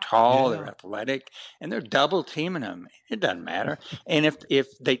 They're tall, they're athletic, and they're double teaming him. It doesn't matter. And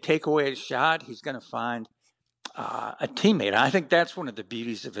if they take away his shot, he's going to find a teammate. I think that's one of the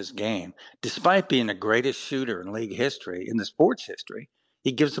beauties of his game. Despite being the greatest shooter in league history, in the sports history,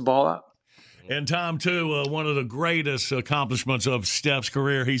 he gives the ball up. And Tom, too, one of the greatest accomplishments of Steph's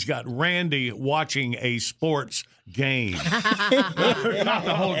career, he's got Randy watching a sports game. Not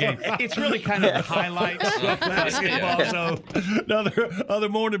the whole game. It's really kind of the highlights of basketball. So, other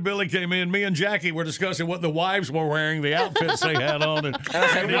morning, Billy came in. Me and Jackie were discussing what the wives were wearing, the outfits they had on, and I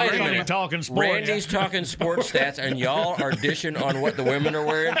said, wait a minute. Talking sports. Randy's talking sports stats, and y'all are dishing on what the women are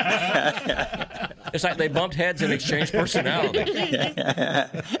wearing. It's like they bumped heads and exchanged personality.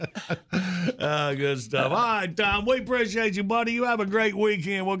 Good stuff. All right, Tom, we appreciate you, buddy. You have a great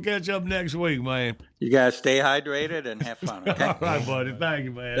weekend. We'll catch up next week, man. You guys stay hydrated and have fun, okay? All right, buddy. Thank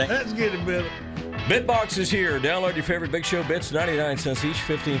you, man. Let's get it, Billy. BitBox is here. Download your favorite Big Show bits, 99 cents each,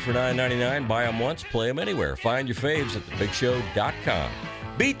 15 for $9.99. Buy them once, play them anywhere. Find your faves at thebigshow.com.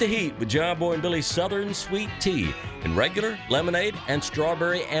 Beat the heat with John Boy and Billy's Southern Sweet Tea in regular, lemonade, and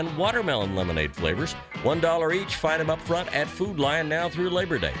strawberry and watermelon lemonade flavors. $1 each. Find them up front at Food Lion now through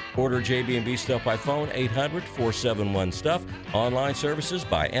Labor Day. Order JB&B Stuff by phone, 800-471-STUFF. Online services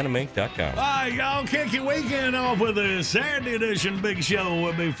by animink.com. All right, y'all, kick your weekend off with a Saturday edition Big Show.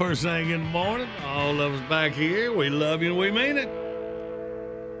 Will be first thing in the morning. All of us back here. We love you and we mean it.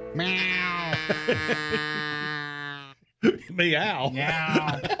 Meow. Meow.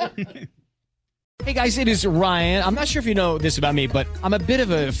 Meow. Hey guys, it is Ryan. I'm not sure if you know this about me, but I'm a bit of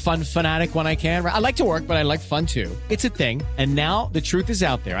a fun fanatic when I can. I like to work, but I like fun too. It's a thing. And now the truth is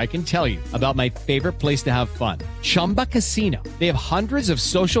out there. I can tell you about my favorite place to have fun. Chumba Casino. They have hundreds of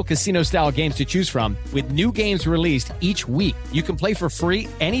social casino style games to choose from with new games released each week. You can play for free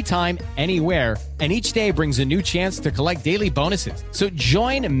anytime, anywhere. And each day brings a new chance to collect daily bonuses. So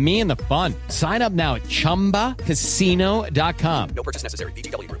join me in the fun. Sign up now at ChumbaCasino.com. No purchase necessary.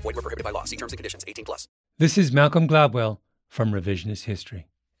 VGW Group. Void where prohibited by law. See terms and conditions. 18+. This is Malcolm Gladwell from Revisionist History.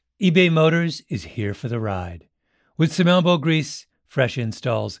 eBay Motors is here for the ride. With some elbow grease, fresh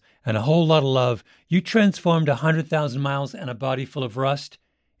installs, and a whole lot of love, you transformed 100,000 miles and a body full of rust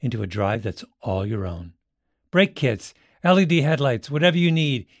into a drive that's all your own. Brake kits, LED headlights, whatever you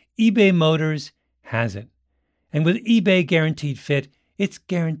need, eBay Motors has it. And with eBay Guaranteed Fit, it's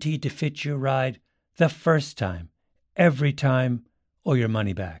guaranteed to fit your ride the first time, every time, or your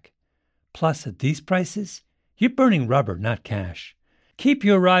money back. Plus, at these prices, you're burning rubber, not cash. Keep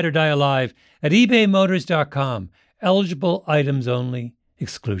your ride or die alive at ebaymotors.com. Eligible items only.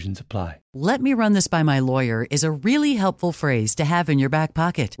 Exclusions apply. "Let me run this by my lawyer" is a really helpful phrase to have in your back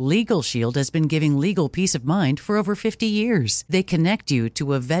pocket. Legal Shield has been giving legal peace of mind for over 50 years. They connect you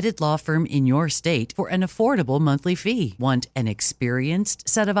to a vetted law firm in your state for an affordable monthly fee. Want an experienced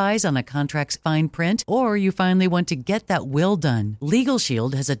set of eyes on a contract's fine print? Or you finally want to get that will done? Legal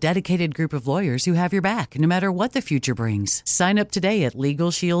Shield has a dedicated group of lawyers who have your back, no matter what the future brings. Sign up today at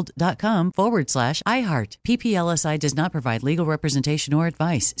LegalShield.com/iHeart. PPLSI does not provide legal representation or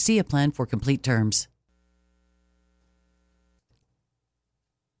advice. See a plan for complete terms.